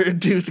 It's where a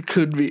tooth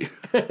could be.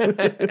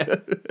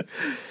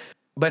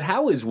 But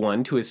how is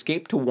one to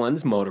escape to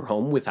one's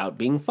motorhome without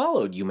being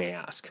followed, you may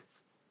ask?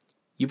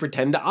 You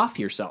pretend to off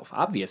yourself,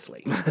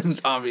 obviously.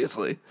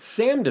 Obviously.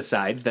 Sam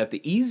decides that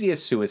the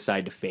easiest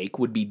suicide to fake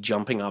would be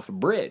jumping off a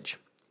bridge.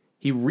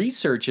 He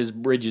researches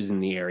bridges in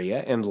the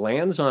area and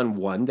lands on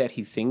one that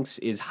he thinks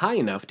is high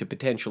enough to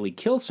potentially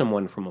kill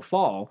someone from a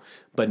fall,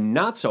 but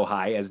not so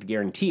high as to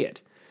guarantee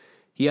it.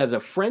 He has a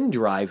friend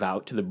drive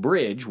out to the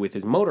bridge with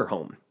his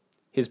motorhome.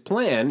 His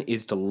plan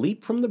is to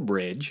leap from the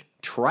bridge,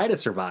 try to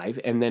survive,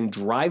 and then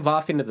drive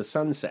off into the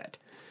sunset.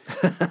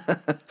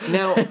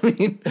 Now,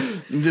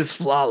 Just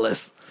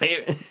flawless.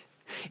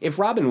 if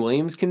Robin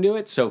Williams can do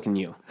it, so can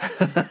you.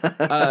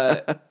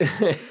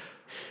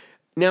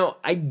 Now,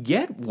 I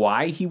get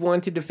why he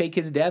wanted to fake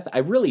his death. I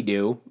really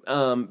do.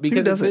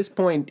 Because at this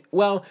point,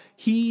 well,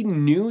 he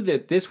knew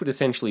that this would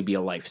essentially be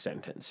a life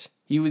sentence.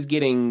 He was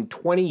getting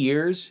 20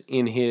 years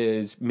in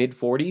his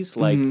mid-40s.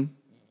 Like,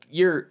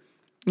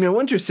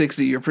 Once you're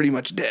 60, you're pretty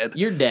much dead.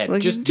 You're dead.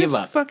 Like, Just give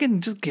up.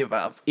 Just give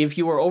up. If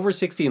you are over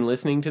 60 and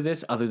listening to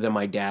this, other than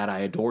my dad, I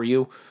adore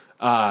you.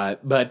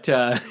 But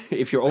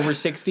if you're over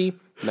 60,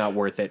 not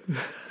worth it.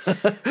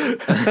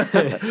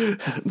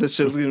 The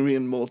show's going to be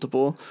in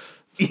multiple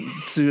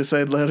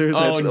suicide letters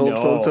at the old no.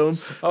 folks home.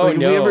 Oh, like, if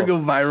we no. ever go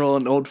viral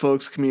in old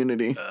folks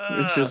community,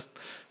 it's just...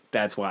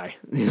 That's why.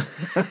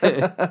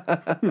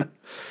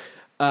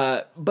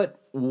 But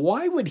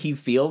why would he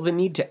feel the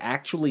need to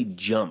actually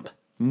jump?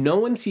 No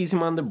one sees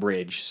him on the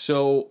bridge,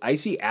 so I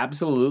see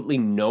absolutely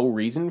no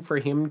reason for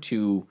him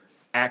to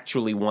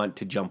actually want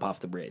to jump off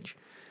the bridge.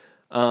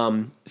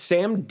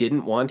 Sam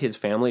didn't want his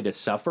family to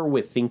suffer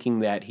with thinking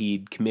that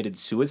he'd committed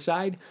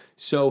suicide,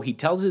 so he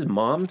tells his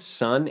mom,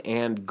 son,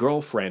 and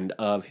girlfriend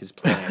of his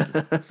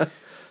plan.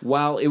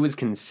 While it was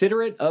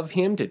considerate of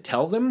him to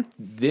tell them,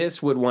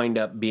 this would wind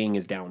up being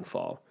his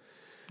downfall.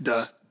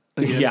 Duh.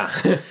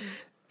 Yeah.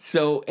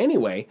 So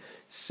anyway,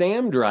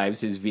 Sam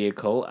drives his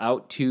vehicle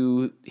out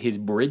to his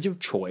bridge of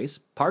choice,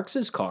 parks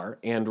his car,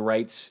 and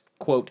writes,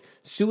 quote,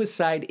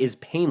 "Suicide is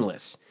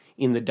painless,"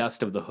 in the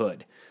dust of the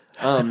hood.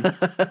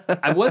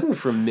 I wasn't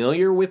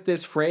familiar with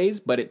this phrase,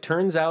 but it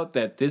turns out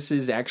that this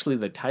is actually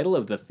the title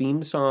of the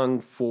theme song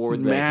for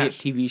the hit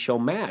TV show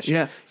MASH.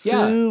 Yeah.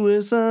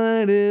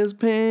 Suicide is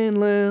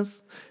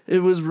painless. It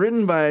was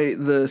written by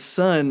the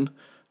son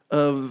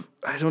of,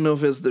 I don't know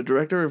if it's the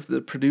director or if the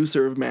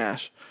producer of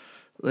MASH.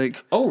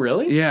 Like, oh,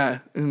 really? Yeah,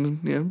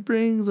 and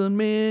brings on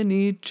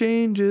many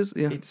changes.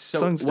 Yeah, it's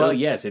so well.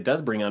 Yes, it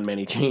does bring on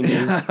many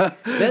changes.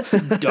 That's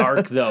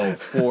dark though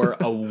for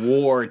a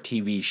war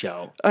TV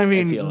show. I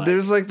mean,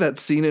 there's like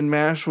that scene in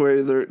MASH where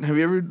have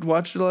you ever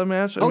watched a lot of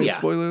MASH? Yeah.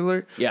 Spoiler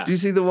alert. Yeah. Do you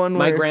see the one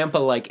where my grandpa,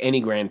 like any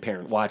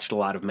grandparent, watched a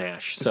lot of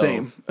MASH? So,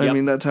 same. I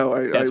mean, that's how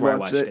I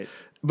watched it.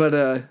 But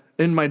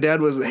and my dad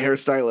was the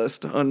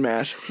hairstylist on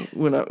MASH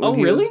when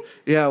really?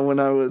 When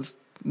I was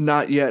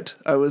not yet.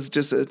 I was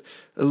just a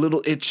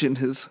little itch in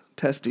his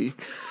testy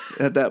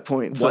at that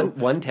point. So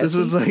one testy? This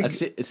was like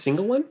a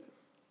single one?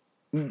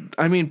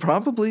 I mean,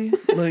 probably.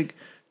 Like,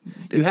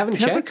 you haven't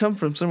checked? It has to come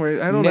from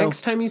somewhere. I don't know.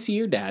 Next time you see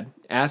your dad,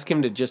 ask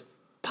him to just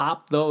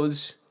pop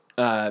those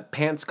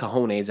pants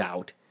cojones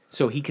out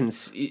so he can,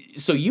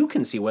 so you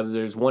can see whether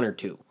there's one or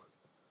two.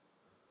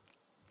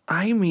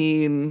 I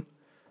mean,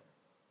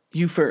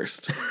 you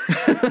first.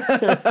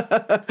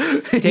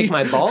 Take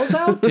my balls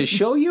out to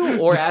show you,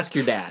 or ask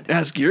your dad?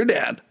 Ask your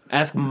dad.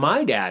 Ask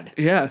my dad.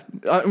 Yeah.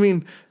 I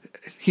mean,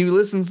 he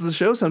listens to the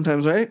show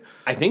sometimes, right?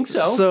 I think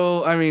so.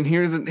 So, I mean,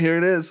 here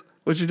it is.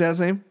 What's your dad's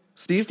name?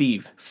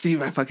 Steve?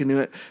 Steve, I fucking knew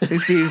it. Hey,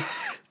 Steve,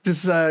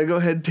 just go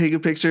ahead, take a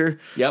picture.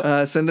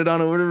 Yep. Send it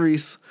on over to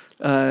Reese.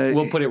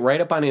 We'll put it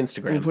right up on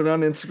Instagram. We'll put it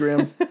on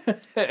Instagram.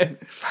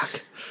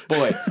 Fuck.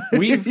 Boy,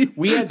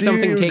 we had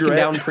something taken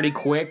down pretty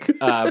quick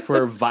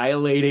for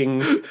violating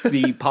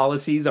the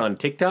policies on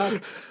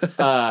TikTok.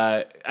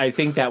 I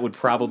think that would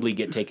probably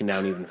get taken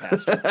down even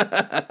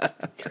faster.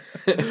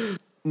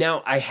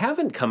 Now, I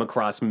haven't come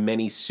across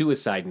many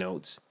suicide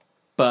notes,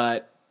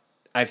 but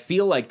I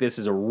feel like this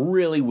is a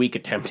really weak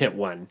attempt at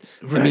one.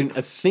 Right. I mean,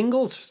 a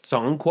single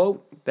song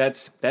quote,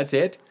 that's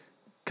it?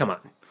 Come on.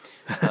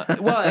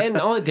 Well, and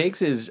all it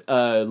takes is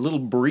a little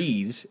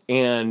breeze,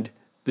 and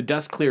the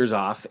dust clears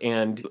off,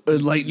 and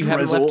you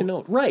haven't left a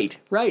note. Right.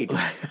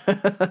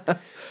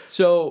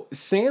 So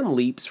Sam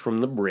leaps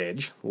from the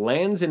bridge,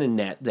 lands in a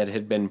net that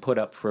had been put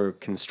up for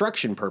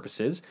construction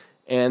purposes,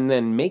 and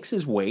then makes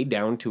his way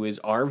down to his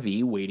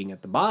RV waiting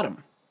at the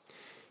bottom.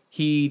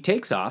 He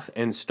takes off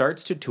and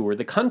starts to tour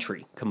the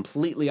country,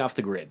 completely off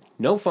the grid.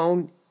 No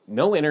phone,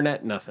 no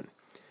internet, nothing.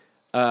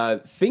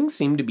 Things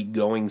seem to be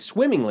going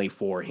swimmingly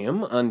for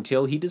him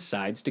until he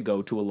decides to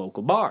go to a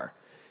local bar.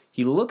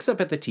 He looks up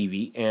at the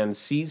TV and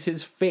sees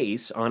his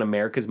face on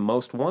America's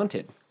Most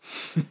Wanted.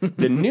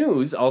 The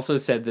news also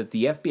said that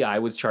the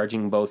FBI was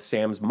charging both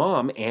Sam's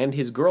mom and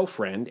his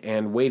girlfriend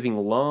and waving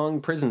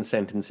long prison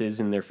sentences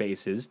in their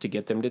faces to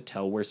get them to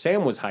tell where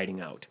Sam was hiding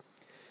out.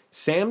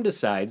 Sam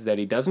decides that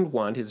he doesn't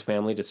want his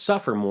family to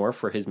suffer more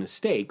for his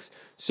mistakes,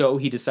 so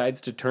he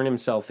decides to turn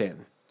himself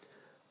in.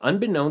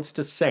 Unbeknownst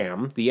to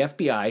Sam, the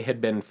FBI had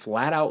been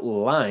flat out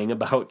lying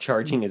about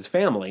charging his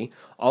family,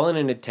 all in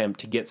an attempt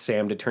to get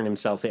Sam to turn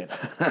himself in.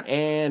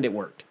 And it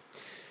worked.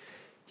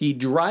 He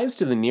drives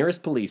to the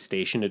nearest police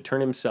station to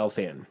turn himself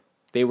in.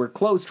 They were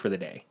closed for the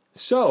day.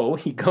 So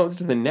he goes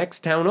to the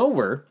next town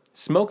over,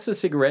 smokes a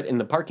cigarette in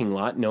the parking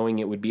lot, knowing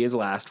it would be his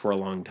last for a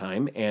long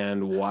time,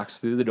 and walks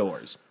through the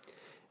doors.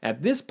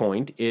 At this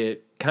point,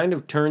 it kind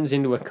of turns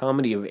into a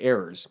comedy of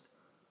errors.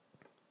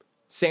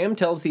 Sam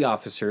tells the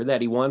officer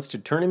that he wants to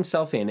turn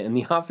himself in, and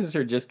the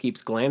officer just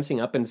keeps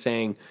glancing up and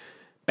saying,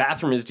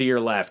 "Bathroom is to your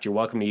left. You're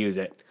welcome to use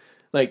it."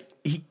 Like,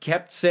 he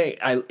kept saying,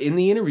 in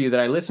the interview that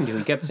I listened to,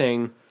 he kept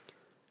saying,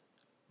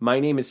 "My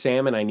name is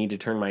Sam, and I need to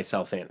turn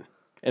myself in."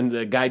 And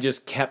the guy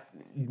just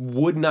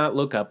would not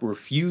look up,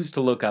 refused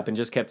to look up, and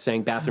just kept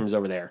saying, "Bathroom's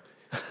over there."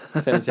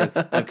 Instead of saying,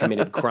 "I've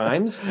committed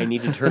crimes. I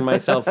need to turn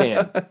myself in."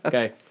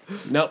 Okay.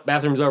 Nope,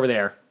 bathroom's over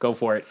there. Go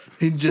for it.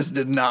 He just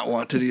did not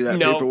want to do that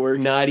No, paperwork.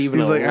 not even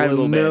He's a like, I have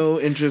little bit. no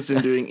interest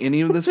in doing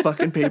any of this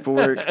fucking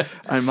paperwork.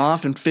 I'm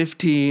off in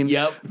 15.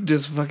 Yep.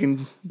 Just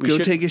fucking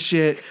should- take a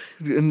shit.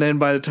 And then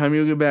by the time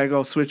you get back,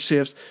 I'll switch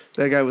shifts.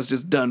 That guy was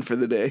just done for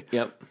the day.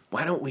 Yep.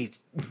 Why don't we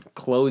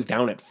close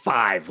down at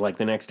 5 like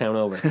the next town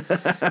over?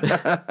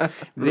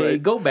 They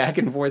go back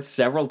and forth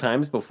several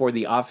times before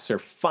the officer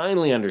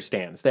finally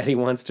understands that he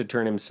wants to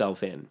turn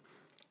himself in.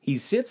 He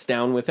sits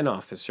down with an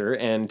officer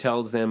and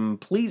tells them,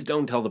 "Please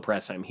don't tell the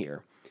press I'm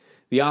here."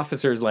 The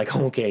officer's like,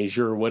 "Okay,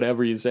 sure,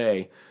 whatever you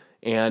say."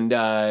 And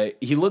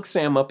he looks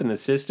Sam up in the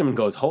system and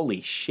goes,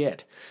 "Holy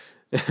shit."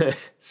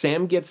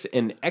 Sam gets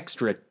an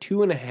extra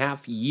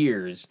 2.5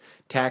 years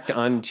tacked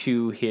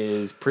onto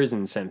his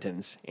prison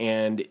sentence,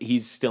 and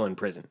he's still in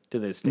prison to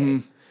this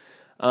day.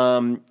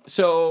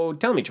 So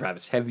tell me,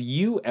 Travis, have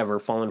you ever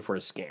fallen for a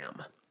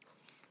scam?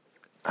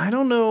 I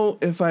don't know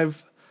if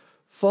I've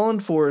fallen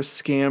for a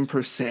scam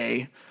per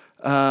se.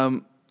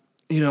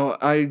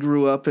 I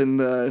grew up in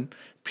the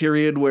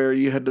period where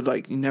you had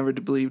to you never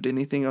believed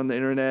anything on the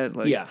internet.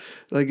 Yeah.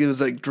 Like it was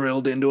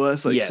drilled into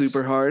us Yes.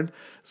 super hard.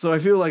 So I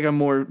feel like I'm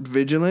more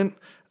vigilant.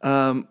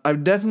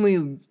 I've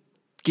definitely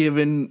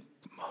given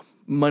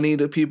money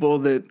to people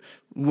that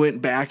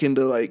went back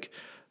into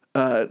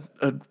a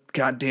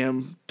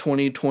goddamn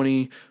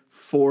 2020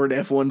 Ford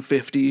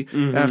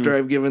F-150 after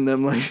I've given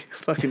them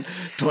fucking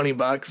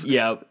 $20.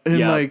 Yep. And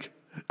yep.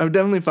 I've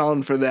definitely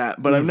fallen for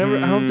that, but I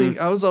don't think,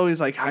 I was always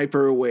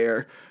hyper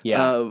aware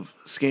Yeah. of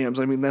scams.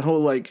 I mean, that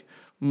whole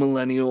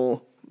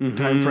millennial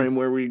time frame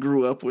where we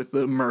grew up with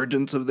the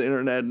emergence of the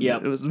internet and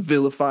Yep. it was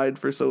vilified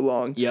for so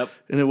long. Yep.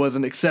 And it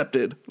wasn't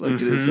accepted like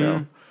it is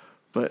now.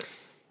 But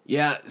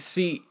Yeah,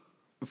 see,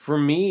 for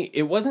me,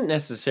 it wasn't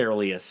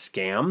necessarily a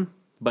scam,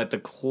 but the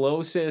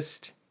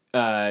closest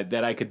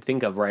that I could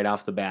think of right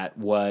off the bat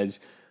was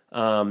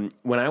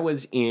when I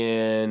was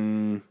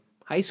in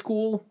high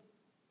school,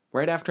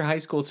 right after high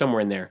school,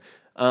 somewhere in there.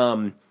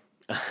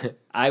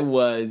 I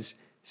was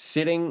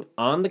sitting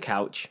on the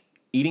couch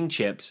eating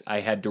chips. I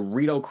had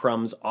Dorito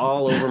crumbs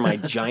all over my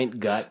giant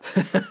gut.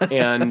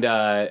 And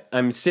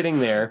I'm sitting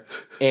there,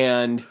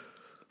 and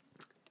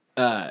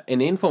an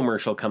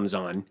infomercial comes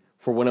on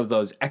for one of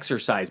those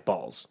exercise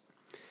balls.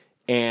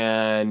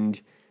 And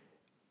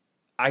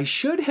I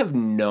should have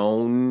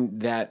known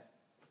that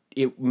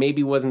it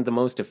maybe wasn't the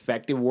most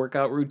effective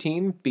workout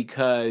routine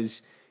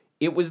because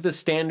it was the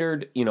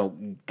standard,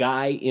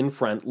 guy in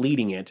front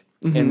leading it,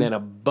 and then a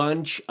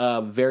bunch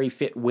of very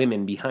fit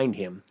women behind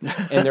him.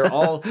 And they're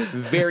all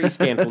very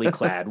scantily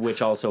clad,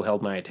 which also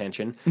held my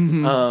attention.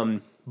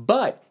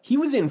 But he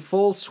was in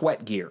full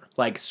sweat gear,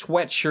 like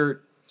sweatshirt,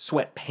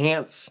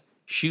 sweatpants,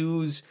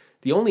 shoes.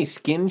 The only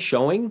skin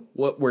showing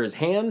were his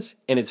hands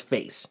and his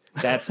face.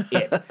 That's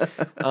it.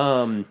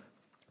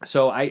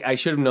 So I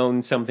should have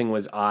known something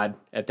was odd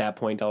at that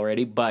point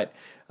already, but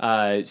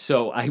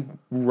so I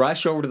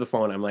rush over to the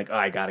phone. I'm like,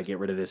 I got to get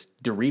rid of this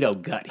Dorito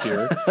gut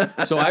here.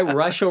 So I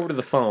rush over to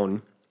the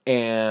phone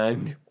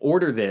and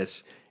order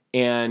this,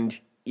 and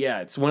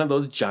yeah, it's one of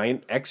those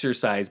giant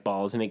exercise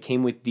balls, and it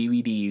came with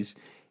DVDs,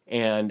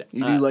 and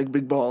you do like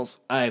big balls.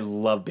 I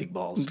love big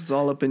balls, It's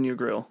all up in your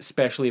grill.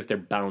 especially if they're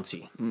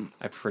bouncy.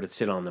 I prefer to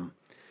sit on them.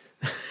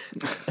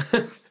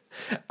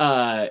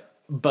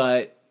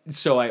 But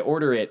so I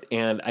order it,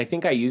 and I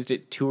think I used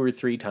it 2 or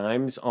 3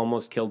 times,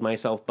 almost killed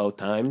myself both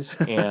times,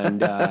 and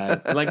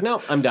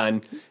no, I'm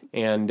done.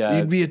 And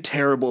You'd be a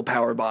terrible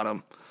power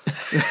bottom.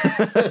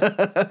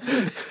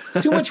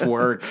 it's too much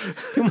work.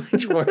 Too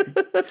much work.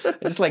 I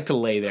just like to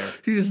lay there.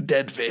 You just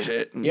dead fish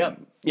it. and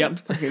Yep.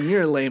 fucking,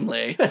 you're a lame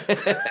lay.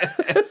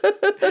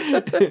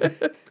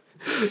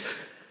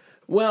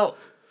 Well,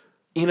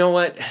 you know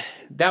what?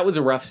 That was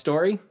a rough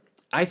story.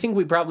 I think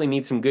we probably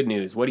need some good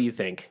news. What do you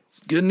think?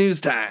 Good news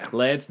time.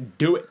 Let's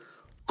do it.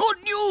 Good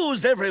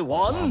news,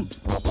 everyone!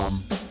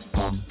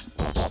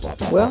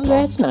 Well,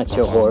 that's not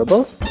so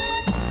horrible.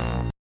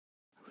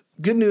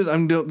 Good news,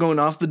 I'm going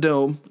off the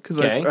dome because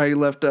Okay. I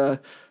left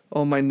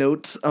all my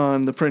notes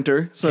on the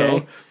printer. So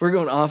Okay. we're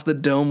going off the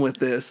dome with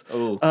this.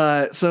 Ooh.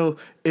 So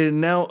in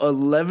now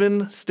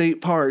 11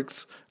 state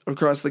parks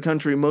across the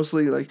country,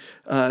 mostly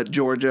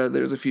Georgia,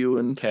 there's a few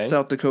in Okay.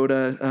 South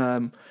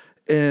Dakota,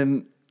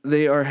 and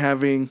they are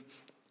having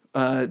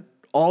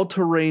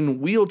all-terrain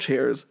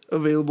wheelchairs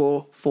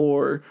available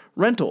for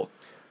rental.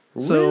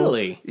 So,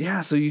 Really?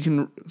 Yeah,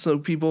 so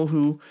people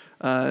who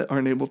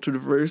aren't able to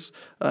traverse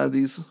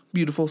these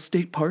beautiful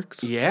state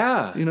parks.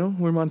 Yeah.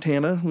 We're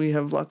Montana. We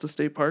have lots of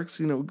state parks.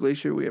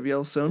 Glacier, we have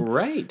Yellowstone.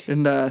 Right.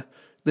 And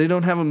they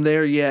don't have them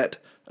there yet,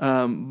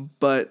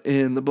 but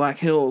in the Black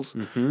Hills,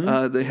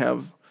 they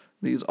have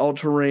these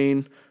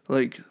all-terrain,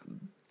 like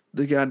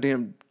the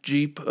goddamn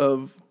Jeep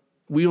of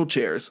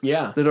wheelchairs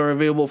Yeah. that are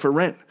available for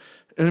rent.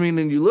 And I mean,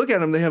 and you look at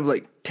them, they have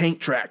like tank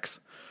tracks.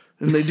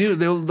 And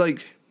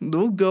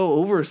they'll go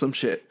over some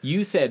shit.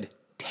 You said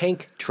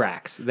tank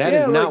tracks. That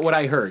Yeah, is not like- what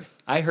I heard.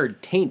 I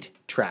heard taint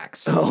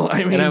tracks. Oh,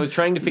 I mean- and I was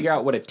trying to figure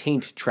out what a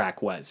taint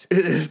track was.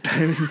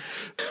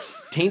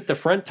 Taint the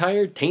front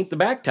tire, taint the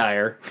back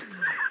tire.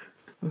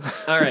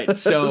 All right,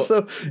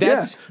 so,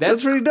 that's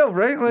pretty dope,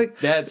 right? Like,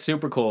 that's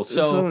super cool.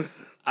 So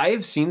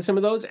I've seen some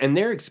of those, and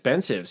they're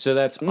expensive. So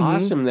that's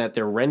awesome that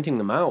they're renting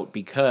them out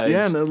because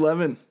yeah, an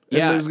 11.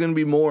 Yeah. And there's going to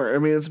be more. I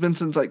mean, it's been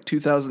since like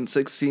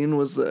 2016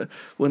 was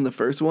when the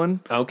first one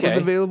Okay. was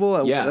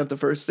available Yeah. at the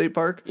first state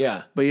park.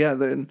 Yeah. But yeah,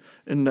 they're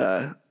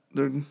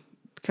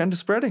kind of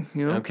spreading,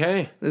 you know?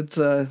 Okay, It's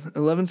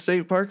 11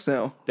 state parks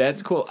now.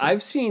 that's cool.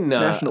 I've seen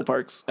National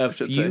parks, a I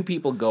should few say.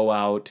 people go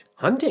out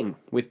hunting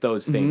with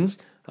those things.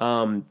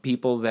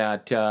 People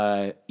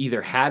that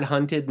either had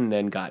hunted and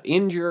then got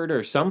injured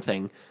or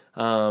something,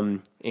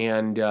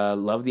 and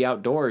love the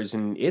outdoors.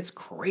 And it's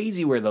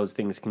crazy where those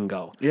things can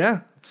go.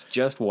 Yeah. It's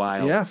just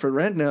wild. Yeah, for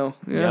rent now.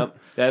 Yeah. Yep.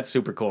 That's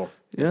super cool.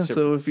 Yeah, That's super-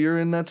 so if you're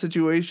in that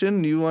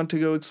situation, you want to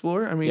go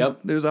explore, I mean, Yep.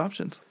 there's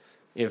options.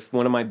 if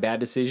one of my bad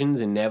decisions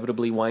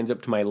inevitably winds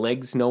up to my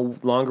legs no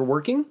longer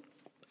working,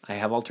 I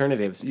have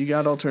alternatives. You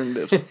got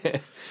alternatives.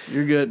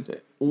 You're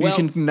good. Well-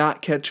 you can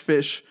not catch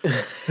fish.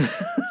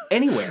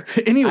 Anywhere.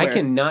 Anywhere. I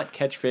cannot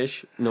catch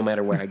fish no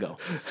matter where I go.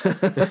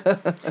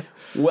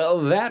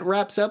 Well, that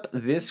wraps up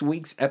this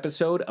week's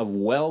episode of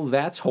Well,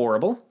 That's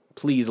Horrible.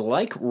 Please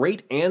like,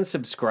 rate, and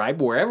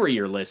subscribe wherever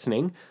you're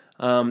listening.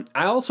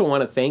 I also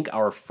want to thank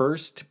our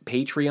first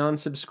Patreon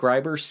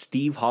subscriber,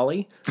 Steve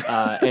Hawley.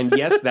 And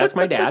yes, that's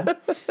my dad.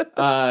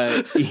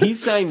 He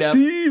signed up.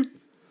 Steve!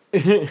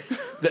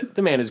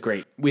 The man is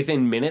great.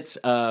 Within minutes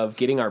of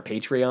getting our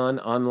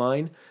Patreon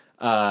online,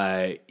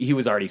 he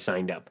was already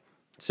signed up.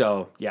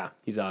 So, yeah,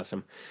 he's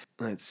awesome.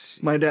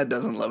 My dad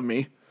doesn't love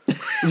me.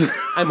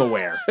 I'm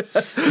aware.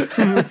 He's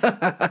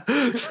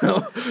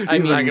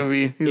not gonna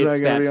be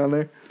on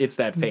there. It's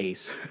that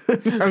face.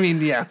 I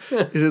mean, yeah,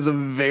 it is a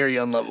very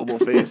unlovable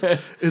face.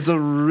 It's a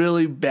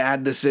really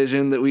bad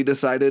decision that we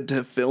decided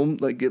to film,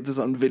 like get this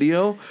on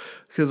video,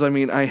 because I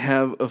mean, I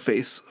have a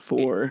face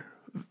for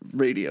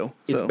radio.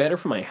 It's so. better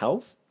for my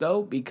health,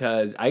 though,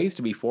 because I used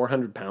to be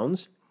 400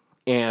 pounds,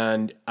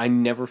 and I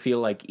never feel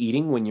like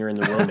eating when you're in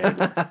the room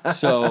anymore.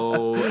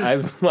 So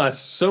I've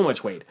lost so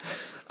much weight.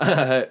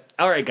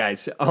 All right,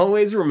 guys,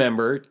 always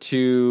remember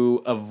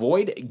to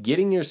avoid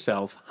getting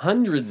yourself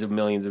hundreds of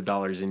millions of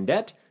dollars in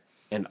debt,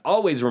 and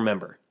always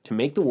remember to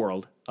make the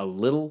world a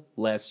little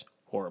less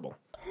horrible.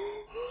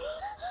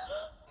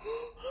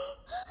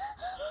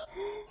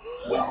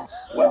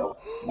 Well,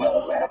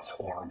 that's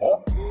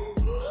horrible.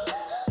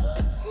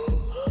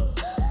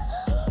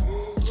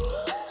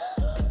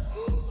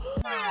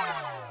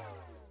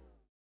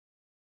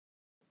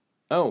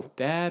 Oh,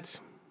 that's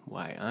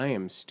why I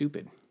am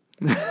stupid.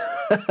 The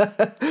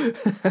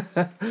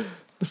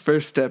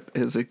first step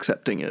is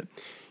accepting it.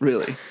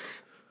 Really.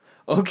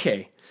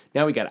 Okay,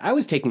 now we got it. I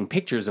was taking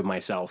pictures of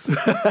myself.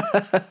 Like,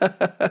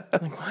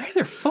 why are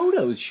there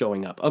photos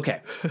showing up?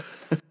 Okay.